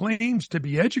person claims to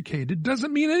be educated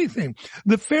doesn't mean anything.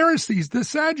 The Pharisees, the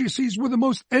Sadducees were the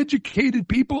most educated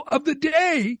people of the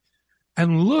day.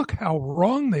 And look how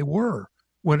wrong they were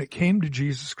when it came to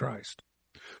Jesus Christ.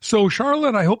 So,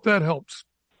 Charlotte, I hope that helps.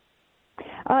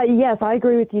 Yes, I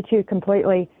agree with you too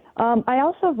completely. I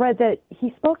also read that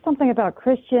he spoke something about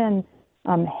Christian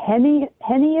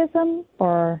hedonism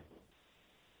or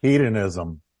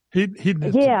hedonism.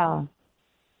 Hedonism. Yeah.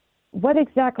 What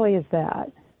exactly is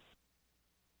that?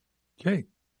 Okay.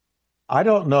 I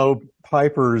don't know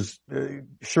Piper's,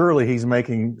 surely he's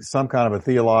making some kind of a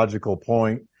theological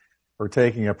point or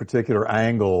taking a particular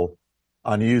angle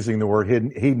on using the word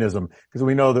hedonism, because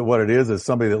we know that what it is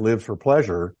somebody that lives for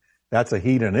pleasure. That's a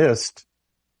hedonist.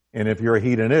 And if you're a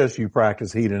hedonist, you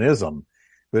practice hedonism.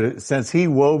 But since he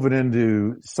wove it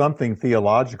into something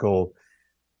theological,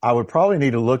 I would probably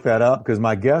need to look that up, because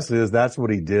my guess is that's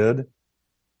what he did.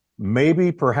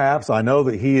 Maybe, perhaps, I know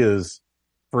that he is,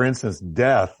 for instance,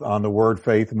 death on the word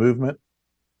faith movement.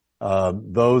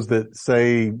 Those that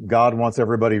say God wants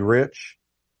everybody rich.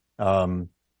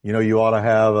 You ought to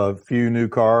have a few new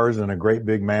cars and a great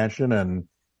big mansion and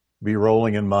be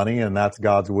rolling in money, and that's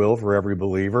God's will for every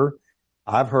believer.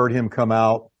 I've heard him come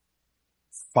out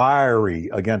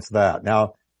fiery against that.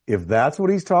 Now, if that's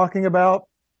what he's talking about,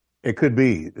 it could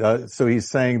be. So he's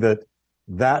saying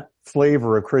that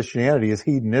flavor of Christianity is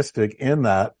hedonistic in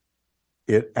that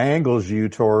it angles you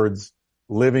towards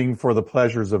living for the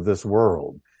pleasures of this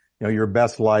world. Your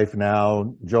best life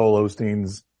now, Joel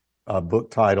Osteen's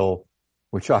book title,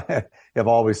 which I have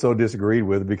always so disagreed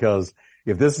with, because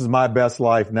if this is my best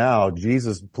life now,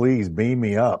 Jesus, please beam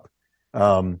me up.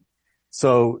 It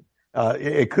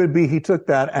could be he took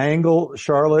that angle,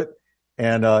 Charlotte,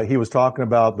 and he was talking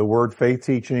about the word faith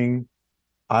teaching.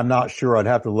 I'm not sure. I'd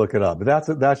have to look it up, but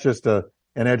that's just an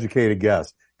educated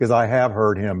guess, because I have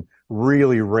heard him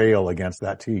really rail against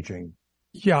that teaching.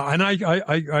 Yeah. And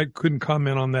I couldn't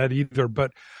comment on that either,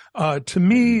 but, to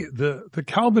me, the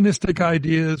Calvinistic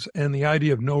ideas and the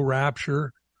idea of no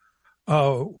rapture,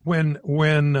 when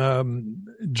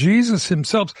Jesus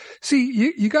himself,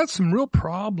 see, you got some real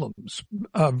problems,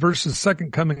 versus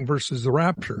second coming versus the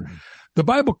rapture. The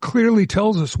Bible clearly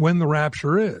tells us when the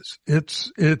rapture is.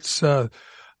 It's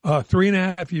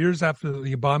 3.5 years after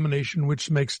the abomination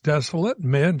which makes desolate,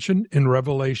 mentioned in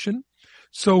Revelation.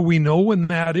 So we know when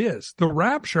that is. The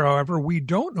rapture, however, we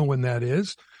don't know when that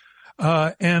is.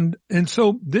 And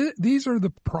so these are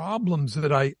the problems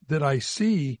that I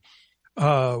see,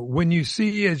 when you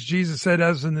see, as Jesus said,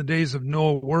 as in the days of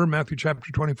Noah were, Matthew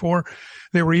chapter 24,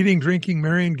 they were eating, drinking,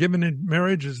 marrying, given in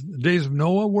marriage as the days of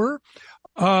Noah were.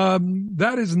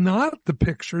 That is not the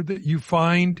picture that you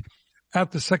find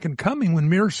at the second coming, when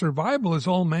mere survival is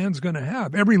all man's going to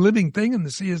have. Every living thing in the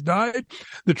sea has died.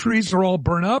 The trees are all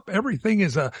burnt up. Everything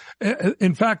is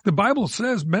in fact, the Bible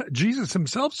says, Jesus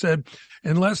himself said,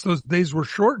 unless those days were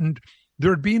shortened,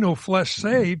 there'd be no flesh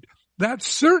saved. That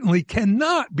certainly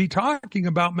cannot be talking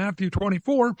about Matthew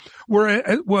 24, where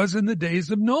it was in the days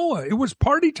of Noah. It was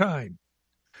party time.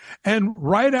 And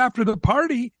right after the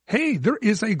party, hey, there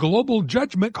is a global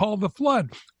judgment called the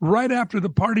flood. Right after the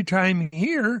party time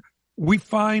here, we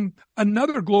find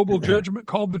another global judgment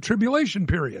called the tribulation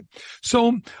period.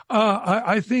 So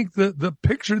I think the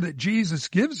picture that Jesus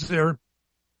gives there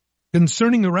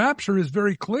concerning the rapture is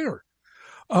very clear.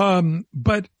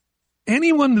 But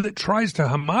anyone that tries to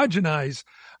homogenize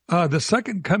the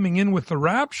second coming in with the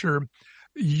rapture,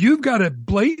 you've got to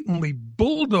blatantly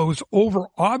bulldoze over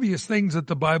obvious things that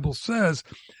the Bible says.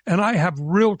 And I have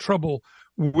real trouble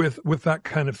with that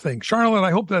kind of thing. Charlotte, I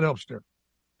hope that helps, dear.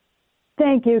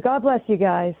 Thank you. God bless you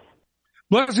guys.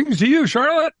 Blessings to you,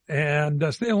 Charlotte. And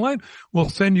stay in line. We'll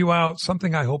send you out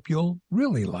something I hope you'll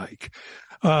really like.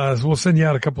 We'll send you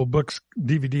out a couple of books,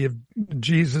 DVD of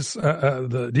Jesus,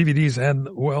 the DVDs and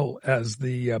well as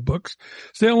the books.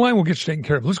 Stay in line. We'll get you taken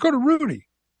care of. Let's go to Rudy,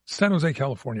 San Jose,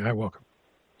 California. Hi, welcome.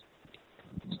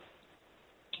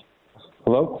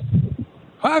 Hello?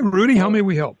 Hi, Rudy. How may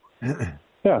we help?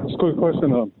 Yeah, it's a quick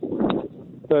question.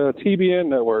 The TBN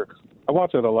network, I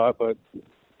watch it a lot, but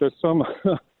there's some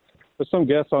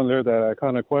guests on there that I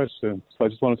kind of question. So I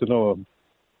just wanted to know,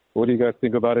 what do you guys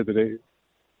think about it today?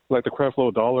 Like the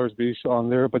Creflo Dollars be on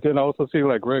there, but then I also see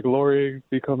like Greg Laurie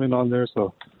be coming on there.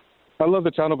 So I love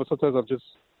the channel, but sometimes I'm just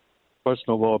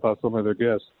questionable about some of their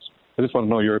guests. I just want to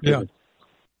know your opinion.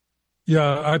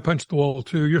 Yeah, I punched the wall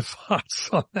too. Your thoughts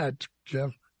on that, Jeff?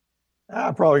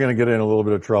 I'm probably going to get in a little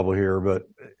bit of trouble here, but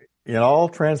in all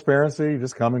transparency,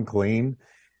 just coming clean,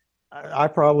 I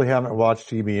probably haven't watched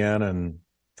TBN in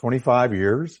 25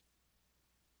 years.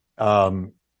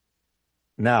 Now,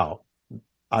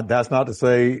 that's not to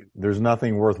say there's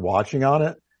nothing worth watching on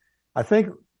it. I think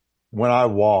when I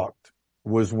walked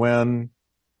was when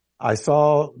I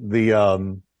saw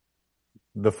the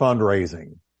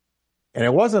fundraising. And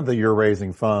it wasn't that you're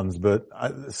raising funds, but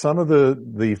some of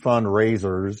the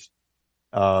fundraisers,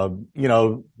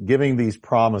 giving these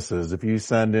promises. If you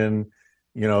send in,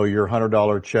 your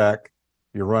 $100 check,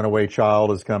 your runaway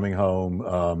child is coming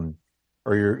home,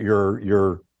 or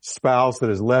your spouse that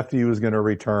has left you is going to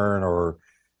return, or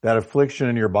that affliction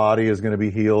in your body is going to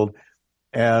be healed.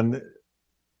 And,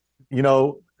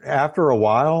 after a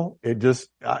while,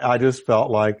 I just felt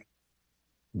like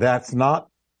that's not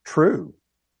true.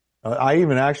 I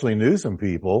even actually knew some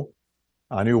people.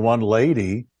 I knew one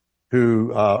lady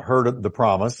who heard the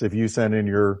promise: if you send in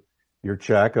your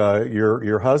check,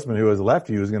 your husband who has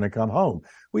left you is going to come home.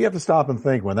 We have to stop and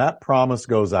think, when that promise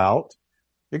goes out,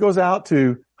 it goes out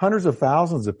to hundreds of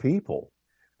thousands of people,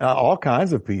 all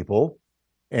kinds of people.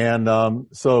 And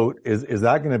so is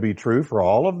that going to be true for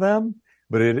all of them?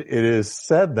 But it is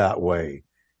said that way.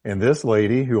 And this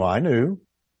lady who I knew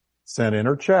sent in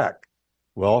her check.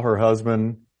 Well, her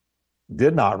husband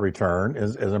did not return.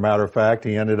 As a matter of fact,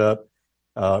 he ended up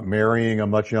marrying a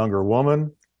much younger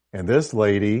woman, and this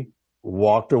lady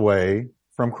walked away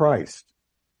from Christ,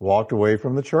 walked away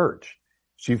from the church.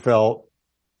 She felt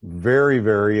very,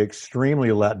 very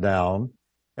extremely let down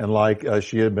and like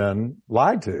she had been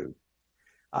lied to.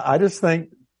 I just think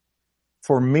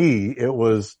for me, it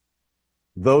was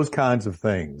those kinds of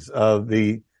things. Send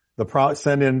in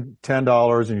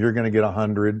 $10 and you're going to get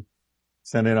 100.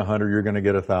 Send in 100, you're going to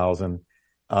get 1,000.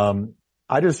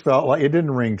 I just felt like it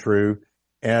didn't ring true.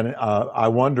 And, I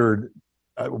wondered,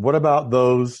 what about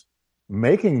those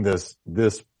making this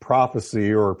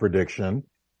prophecy or prediction?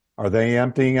 Are they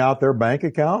emptying out their bank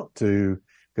account because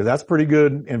that's pretty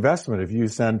good investment. If you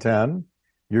send 10,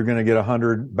 you're going to get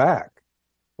 100 back.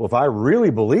 Well, if I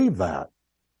really believe that,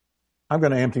 I'm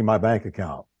going to empty my bank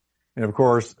account. And of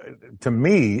course, to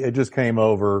me, it just came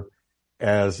over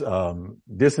as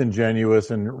disingenuous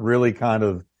and really kind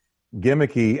of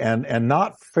gimmicky and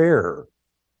not fair,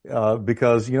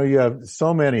 because you have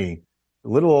so many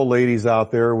little old ladies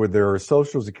out there with their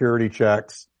Social Security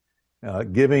checks,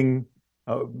 giving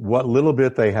what little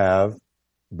bit they have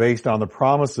based on the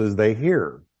promises they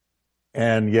hear,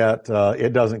 and yet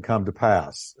it doesn't come to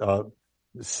pass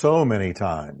so many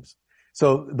times.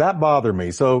 So that bothered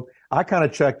me. So I kind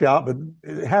of checked out. But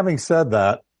having said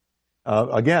that,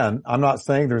 again, I'm not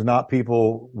saying there's not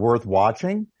people worth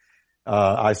watching.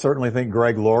 I certainly think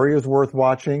Greg Laurie is worth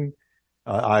watching.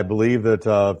 I believe that,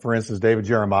 for instance, David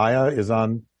Jeremiah is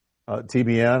on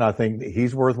TBN. I think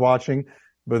he's worth watching.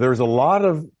 But there's a lot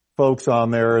of folks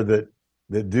on there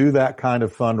that do that kind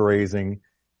of fundraising.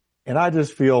 And I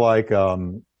just feel like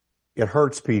it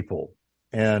hurts people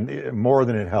more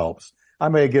than it helps. I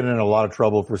may get in a lot of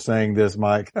trouble for saying this,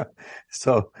 Mike.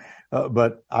 So,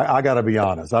 but I got to be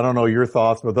honest. I don't know your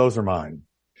thoughts, but those are mine.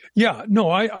 Yeah, no,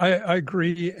 I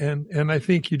agree. And I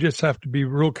think you just have to be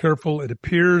real careful. It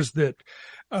appears that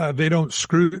they don't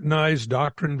scrutinize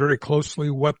doctrine very closely,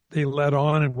 what they let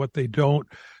on and what they don't.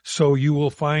 So you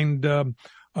will find,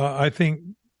 I think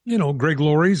Greg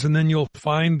Laurie's, and then you'll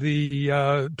find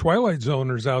the Twilight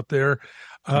Zoners out there.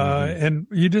 And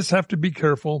you just have to be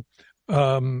careful.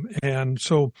 And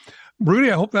so,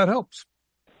 Rudy, I hope that helps.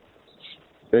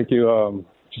 Thank you.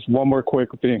 Just one more quick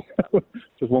thing.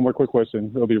 Just one more quick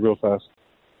question. It'll be real fast.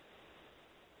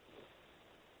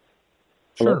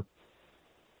 Sure.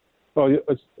 Hello?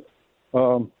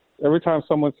 Oh, yeah. Every time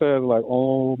someone says like,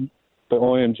 "Oh, the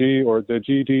OMG" or the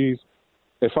GDs,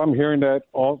 if I'm hearing that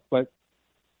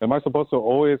am I supposed to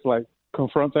always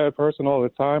confront that person all the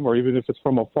time, or even if it's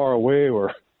from afar away,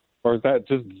 or is that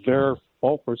just their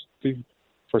fault for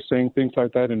saying things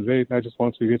like that in vain? I just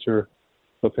want to get your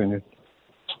opinion.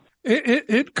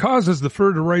 It causes the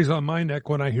fur to raise on my neck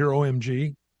when I hear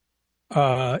OMG,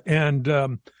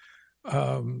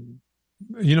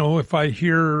 if I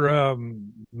hear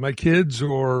my kids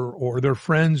or their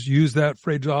friends use that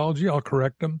phraseology, I'll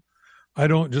correct them. I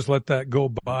don't just let that go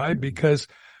by, because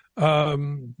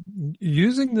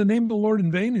using the name of the Lord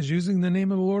in vain is using the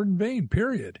name of the Lord in vain,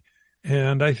 period.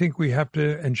 And I think we have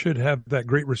to and should have that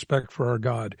great respect for our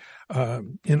God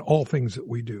in all things that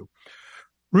we do.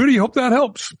 Rudy, hope that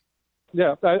helps.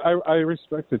 Yeah, I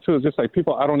respect it too. It's just like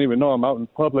people I don't even know, I'm out in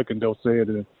public and they'll say it,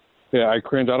 and I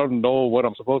cringe. I don't know what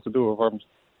I'm supposed to do, if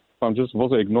I'm just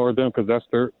supposed to ignore them because that's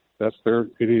their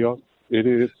idiot.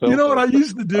 You know what I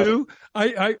used to do?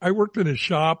 I worked in a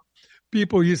shop.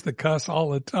 People used to cuss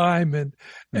all the time, and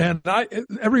I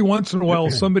every once in a while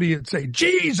somebody would say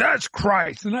Jesus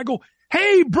Christ, and I go,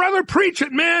 "Hey, brother, preach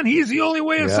it, man. He's the only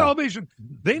way of salvation."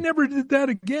 They never did that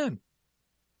again.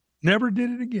 Never did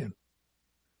it again.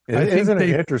 Isn't it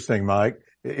interesting, Mike?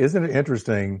 Isn't it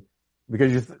interesting?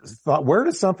 Because you thought, where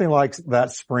does something like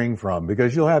that spring from?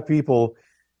 Because you'll have people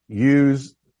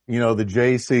use, the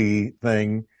JC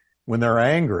thing when they're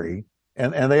angry,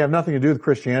 and they have nothing to do with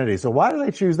Christianity. So why do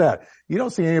they choose that? You don't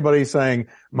see anybody saying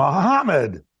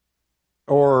Muhammad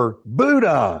or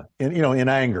Buddha in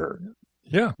anger.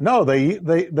 Yeah. No,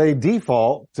 they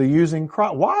default to using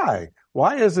Christ. Why?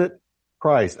 Why is it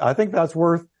Christ? I think that's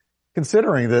worth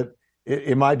considering, that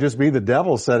it might just be the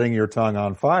devil setting your tongue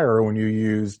on fire when you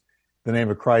use the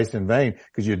name of Christ in vain,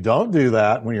 because you don't do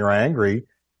that when you're angry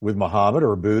with Muhammad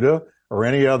or Buddha or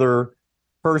any other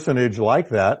personage like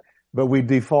that, but we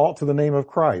default to the name of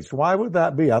Christ. Why would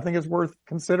that be? I think it's worth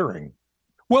considering.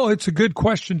 Well, it's a good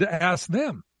question to ask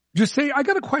them. Just say, I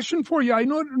got a question for you. I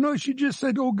know she just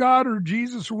said, oh God, or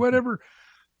Jesus or whatever.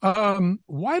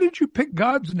 Why did you pick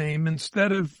God's name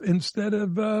instead of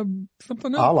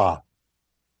something else? Allah.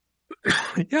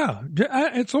 Yeah.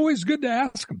 It's always good to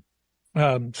ask them.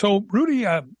 So Rudy,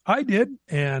 I did,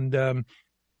 and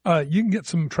you can get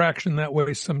some traction that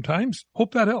way sometimes.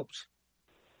 Hope that helps.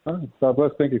 All right. God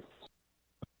bless. Thank you.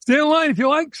 Stay in line if you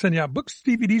like. Send you out books,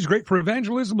 DVDs, great for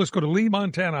evangelism. Let's go to Lee,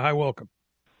 Montana. Hi, welcome.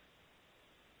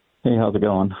 Hey, how's it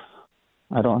going?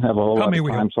 I don't have a whole lot of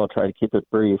time, so I'll try to keep it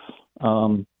brief.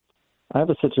 I have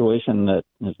a situation that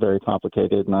is very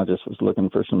complicated, and I just was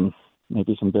looking for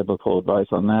maybe some biblical advice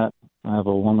on that. I have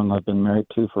a woman I've been married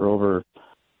to for over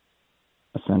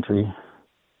a century,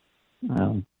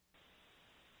 or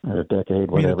a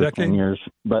decade, whatever, 10 years.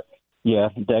 But, yeah,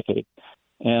 a decade.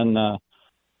 And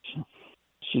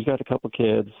she's got a couple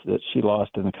kids that she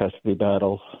lost in a custody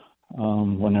battle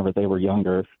whenever they were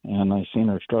younger. And I've seen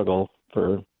her struggle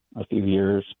for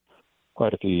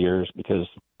quite a few years, because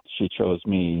she chose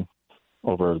me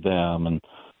over them, and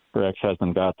her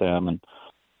ex-husband got them. And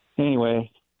anyway,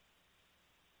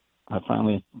 I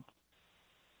finally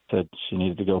said she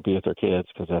needed to go be with her kids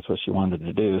because that's what she wanted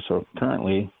to do. So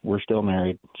currently we're still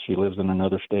married. She lives in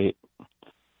another state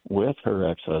with her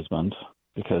ex-husband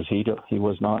because he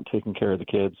was not taking care of the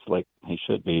kids like he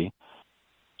should be.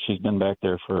 She's been back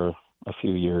there for a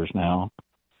few years now.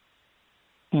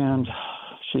 And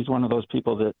she's one of those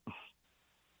people that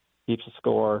keeps a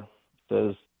score,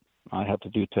 says I have to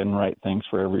do 10 right things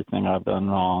for everything I've done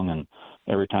wrong. And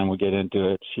every time we get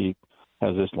into it, she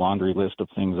has this laundry list of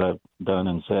things I've done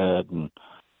and said.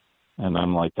 And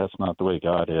I'm like, that's not the way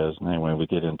God is. And anyway, we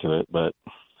get into it, but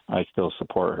I still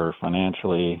support her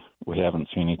financially. We haven't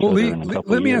seen each other in a couple of years.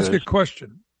 Let me ask you a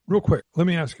question real quick. Let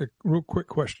me ask a real quick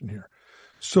question here.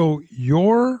 So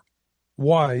your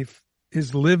wife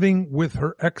is living with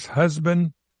her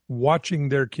ex-husband watching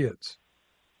their kids?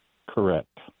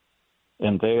 Correct.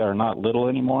 And they are not little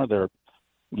anymore. They're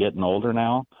getting older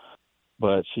now,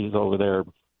 but she's over there,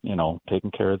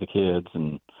 taking care of the kids,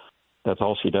 and that's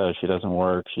all she does. She doesn't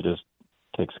work. She just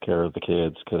takes care of the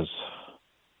kids because,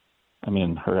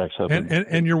 her ex-husband.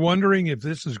 And you're wondering if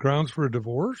this is grounds for a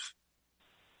divorce?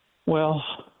 Well,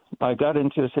 I got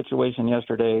into a situation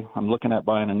yesterday. I'm looking at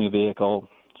buying a new vehicle.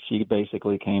 She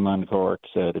basically came on court,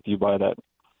 said, if you buy that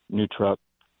new truck,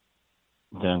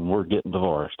 then we're getting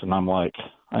divorced. And I'm like,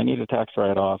 I need a tax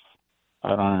write-off. I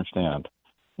don't understand.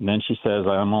 And then she says,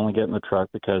 I'm only getting the truck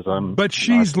because I'm... But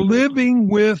she's living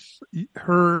with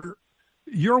her...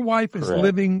 Your wife is Correct.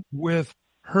 living with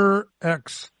her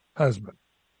ex-husband.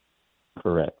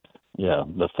 Correct. Yeah,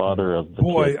 the father of the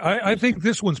Boy, kid. I think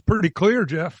this one's pretty clear,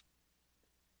 Jeff.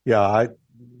 Yeah,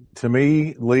 to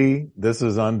me, Lee, this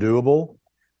is undoable.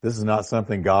 This is not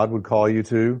something God would call you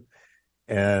to.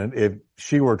 And if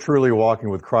she were truly walking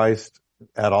with Christ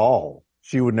at all,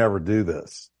 she would never do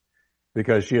this,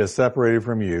 because she has separated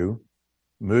from you,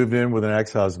 moved in with an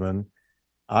ex-husband.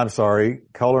 I'm sorry,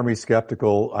 color me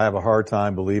skeptical. I have a hard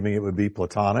time believing it would be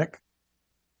platonic.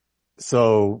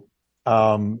 So,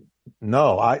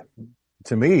 no,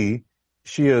 to me,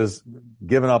 she has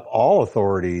given up all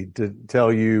authority to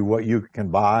tell you what you can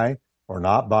buy or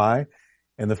not buy.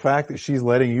 And the fact that she's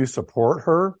letting you support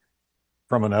her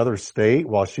from another state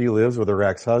while she lives with her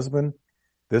ex-husband,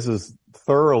 this is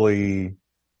thoroughly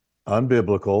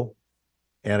unbiblical.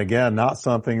 And again, not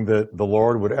something that the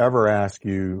Lord would ever ask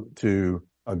you to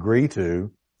agree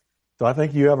to. So I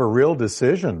think you have a real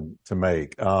decision to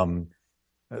make.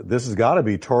 This has got to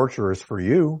be torturous for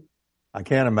you. I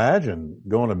can't imagine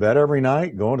going to bed every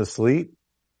night, going to sleep,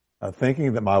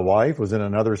 thinking that my wife was in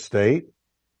another state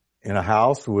in a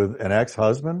house with an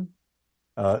ex-husband.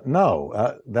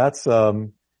 No, that's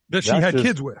that she had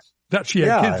kids with. That she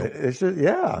had kids with.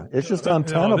 It's just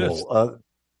untenable.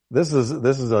 This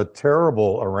is a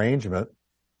terrible arrangement.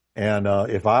 And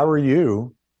if I were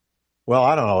you, well,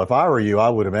 I don't know. If I were you, I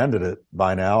would have ended it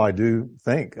by now. I do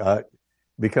think,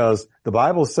 because the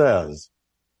Bible says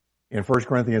in 1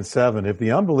 Corinthians 7, if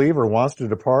the unbeliever wants to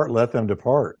depart, let them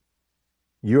depart.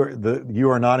 You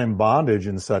are not in bondage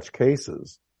in such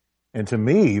cases. And to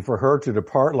me, for her to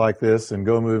depart like this and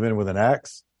go move in with an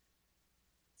ex,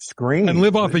 screams. And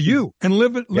live off of you and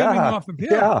living off of him.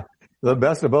 Yeah. The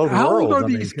best of both worlds. How old are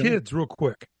these kids, real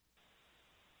quick?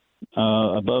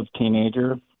 Above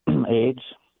teenager age.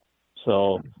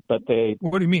 So, but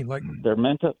what do you mean? Like they're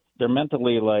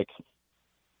mentally like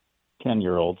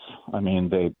 10-year-olds. I mean,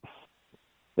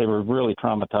 they were really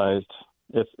traumatized.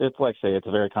 It's like, say, it's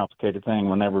a very complicated thing.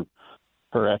 Whenever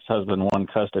her ex-husband won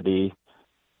custody,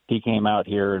 he came out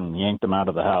here and yanked them out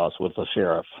of the house with the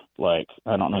sheriff. Like,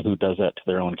 I don't know who does that to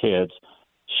their own kids.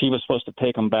 She was supposed to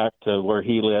take him back to where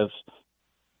he lives.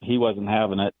 He wasn't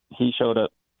having it. He showed up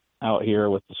out here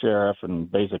with the sheriff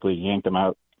and basically yanked him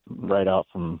right out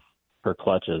from her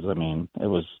clutches. I mean, it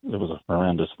was a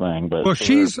horrendous thing. But well,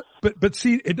 but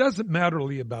see, it doesn't matter,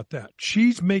 Lee, about that.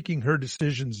 She's making her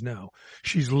decisions now.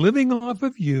 She's living off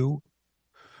of you,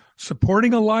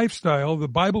 supporting a lifestyle the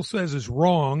Bible says is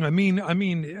wrong. I mean,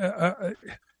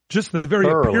 just the very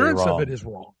Thoroughly appearance wrong. of it is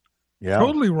wrong. Yeah.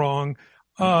 Totally wrong.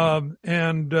 I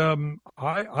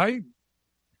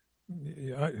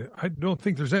don't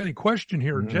think there's any question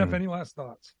here. Jeff, any last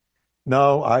thoughts?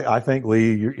 No, I think,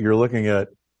 Lee, you're looking at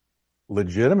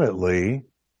legitimately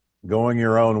going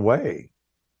your own way.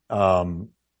 I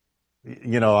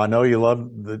know you love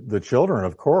the children,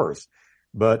 of course,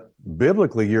 but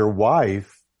biblically your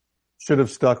wife should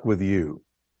have stuck with you,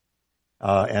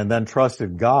 and then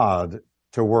trusted God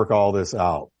to work all this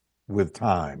out with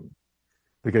time,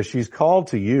 because she's called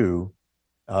to you,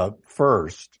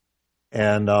 first.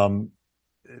 And,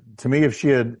 to me, if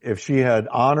she had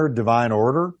honored divine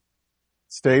order,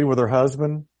 stayed with her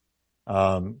husband,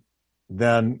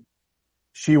 then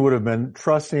she would have been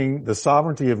trusting the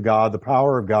sovereignty of God, the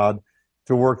power of God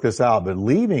to work this out. But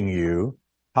leaving you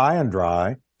high and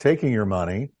dry, taking your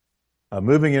money,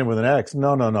 moving in with an ex,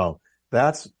 no.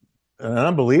 That's an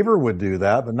unbeliever would do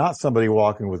that, but not somebody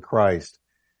walking with Christ.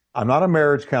 I'm not a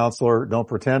marriage counselor, don't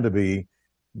pretend to be,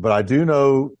 but I do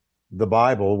know the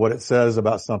Bible, what it says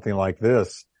about something like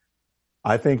this.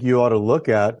 I think you ought to look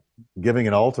at giving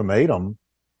an ultimatum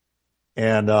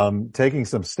and taking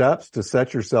some steps to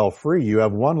set yourself free. You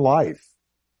have one life,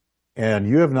 and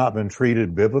you have not been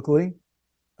treated biblically,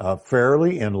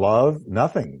 fairly, in love,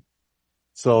 nothing.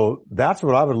 So that's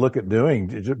what I would look at doing,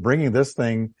 just bringing this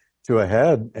thing to a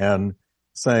head and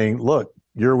saying, look,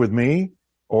 you're with me,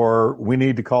 or we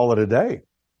need to call it a day.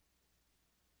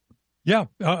 Yeah,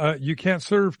 you can't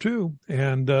serve two,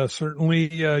 and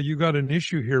certainly you got an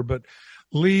issue here. But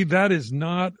Lee, that is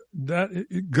not that.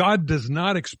 God does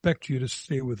not expect you to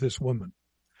stay with this woman,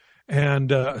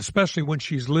 and especially when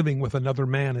she's living with another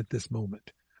man at this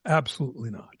moment. Absolutely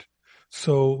not.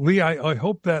 So, Lee, I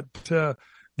hope that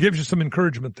gives you some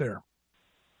encouragement there.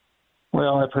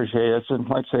 Well, I appreciate it.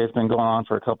 Like I say, it's been going on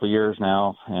for a couple of years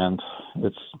now, and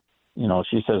it's,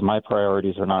 she says my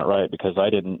priorities are not right because I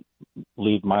didn't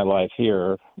leave my life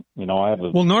here Well,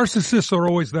 narcissists are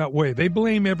always that way. They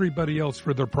blame everybody else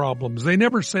for their problems. They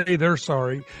never say they're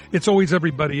sorry. It's always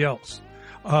everybody else.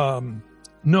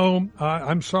 No,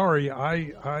 I'm sorry.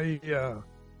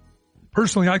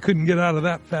 Personally, I couldn't get out of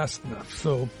that fast enough.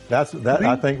 So I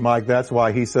think, Mike, that's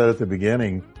why he said at the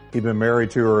beginning he'd been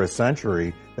married to her a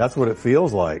century. That's what it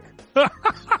feels like.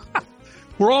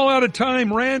 We're all out of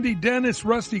time. Randy, Dennis,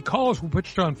 Rusty, call us. We'll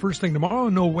put you on first thing tomorrow.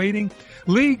 No waiting.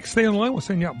 Lee, stay on the line. We'll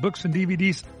send you out books and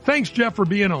DVDs. Thanks, Jeff, for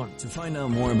being on. To find out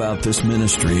more about this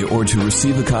ministry or to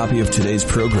receive a copy of today's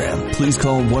program, please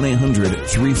call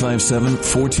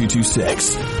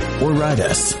 1-800-357-4226 or write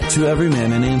us to Every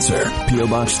Man an Answer, P.O.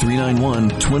 Box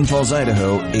 391, Twin Falls,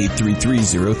 Idaho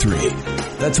 83303.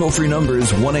 That toll-free number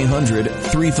is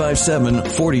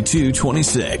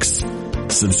 1-800-357-4226.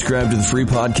 Subscribe to the free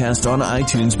podcast on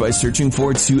iTunes by searching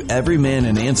for To Every Man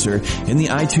an Answer in the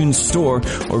iTunes store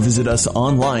or visit us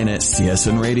online at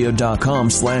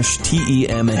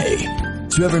csnradio.com/TEMA.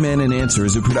 To Every Man an Answer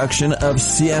is a production of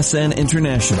CSN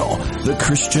International, the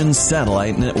Christian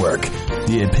Satellite Network.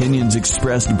 The opinions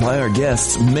expressed by our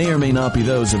guests may or may not be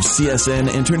those of CSN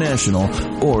International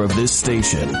or of this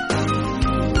station.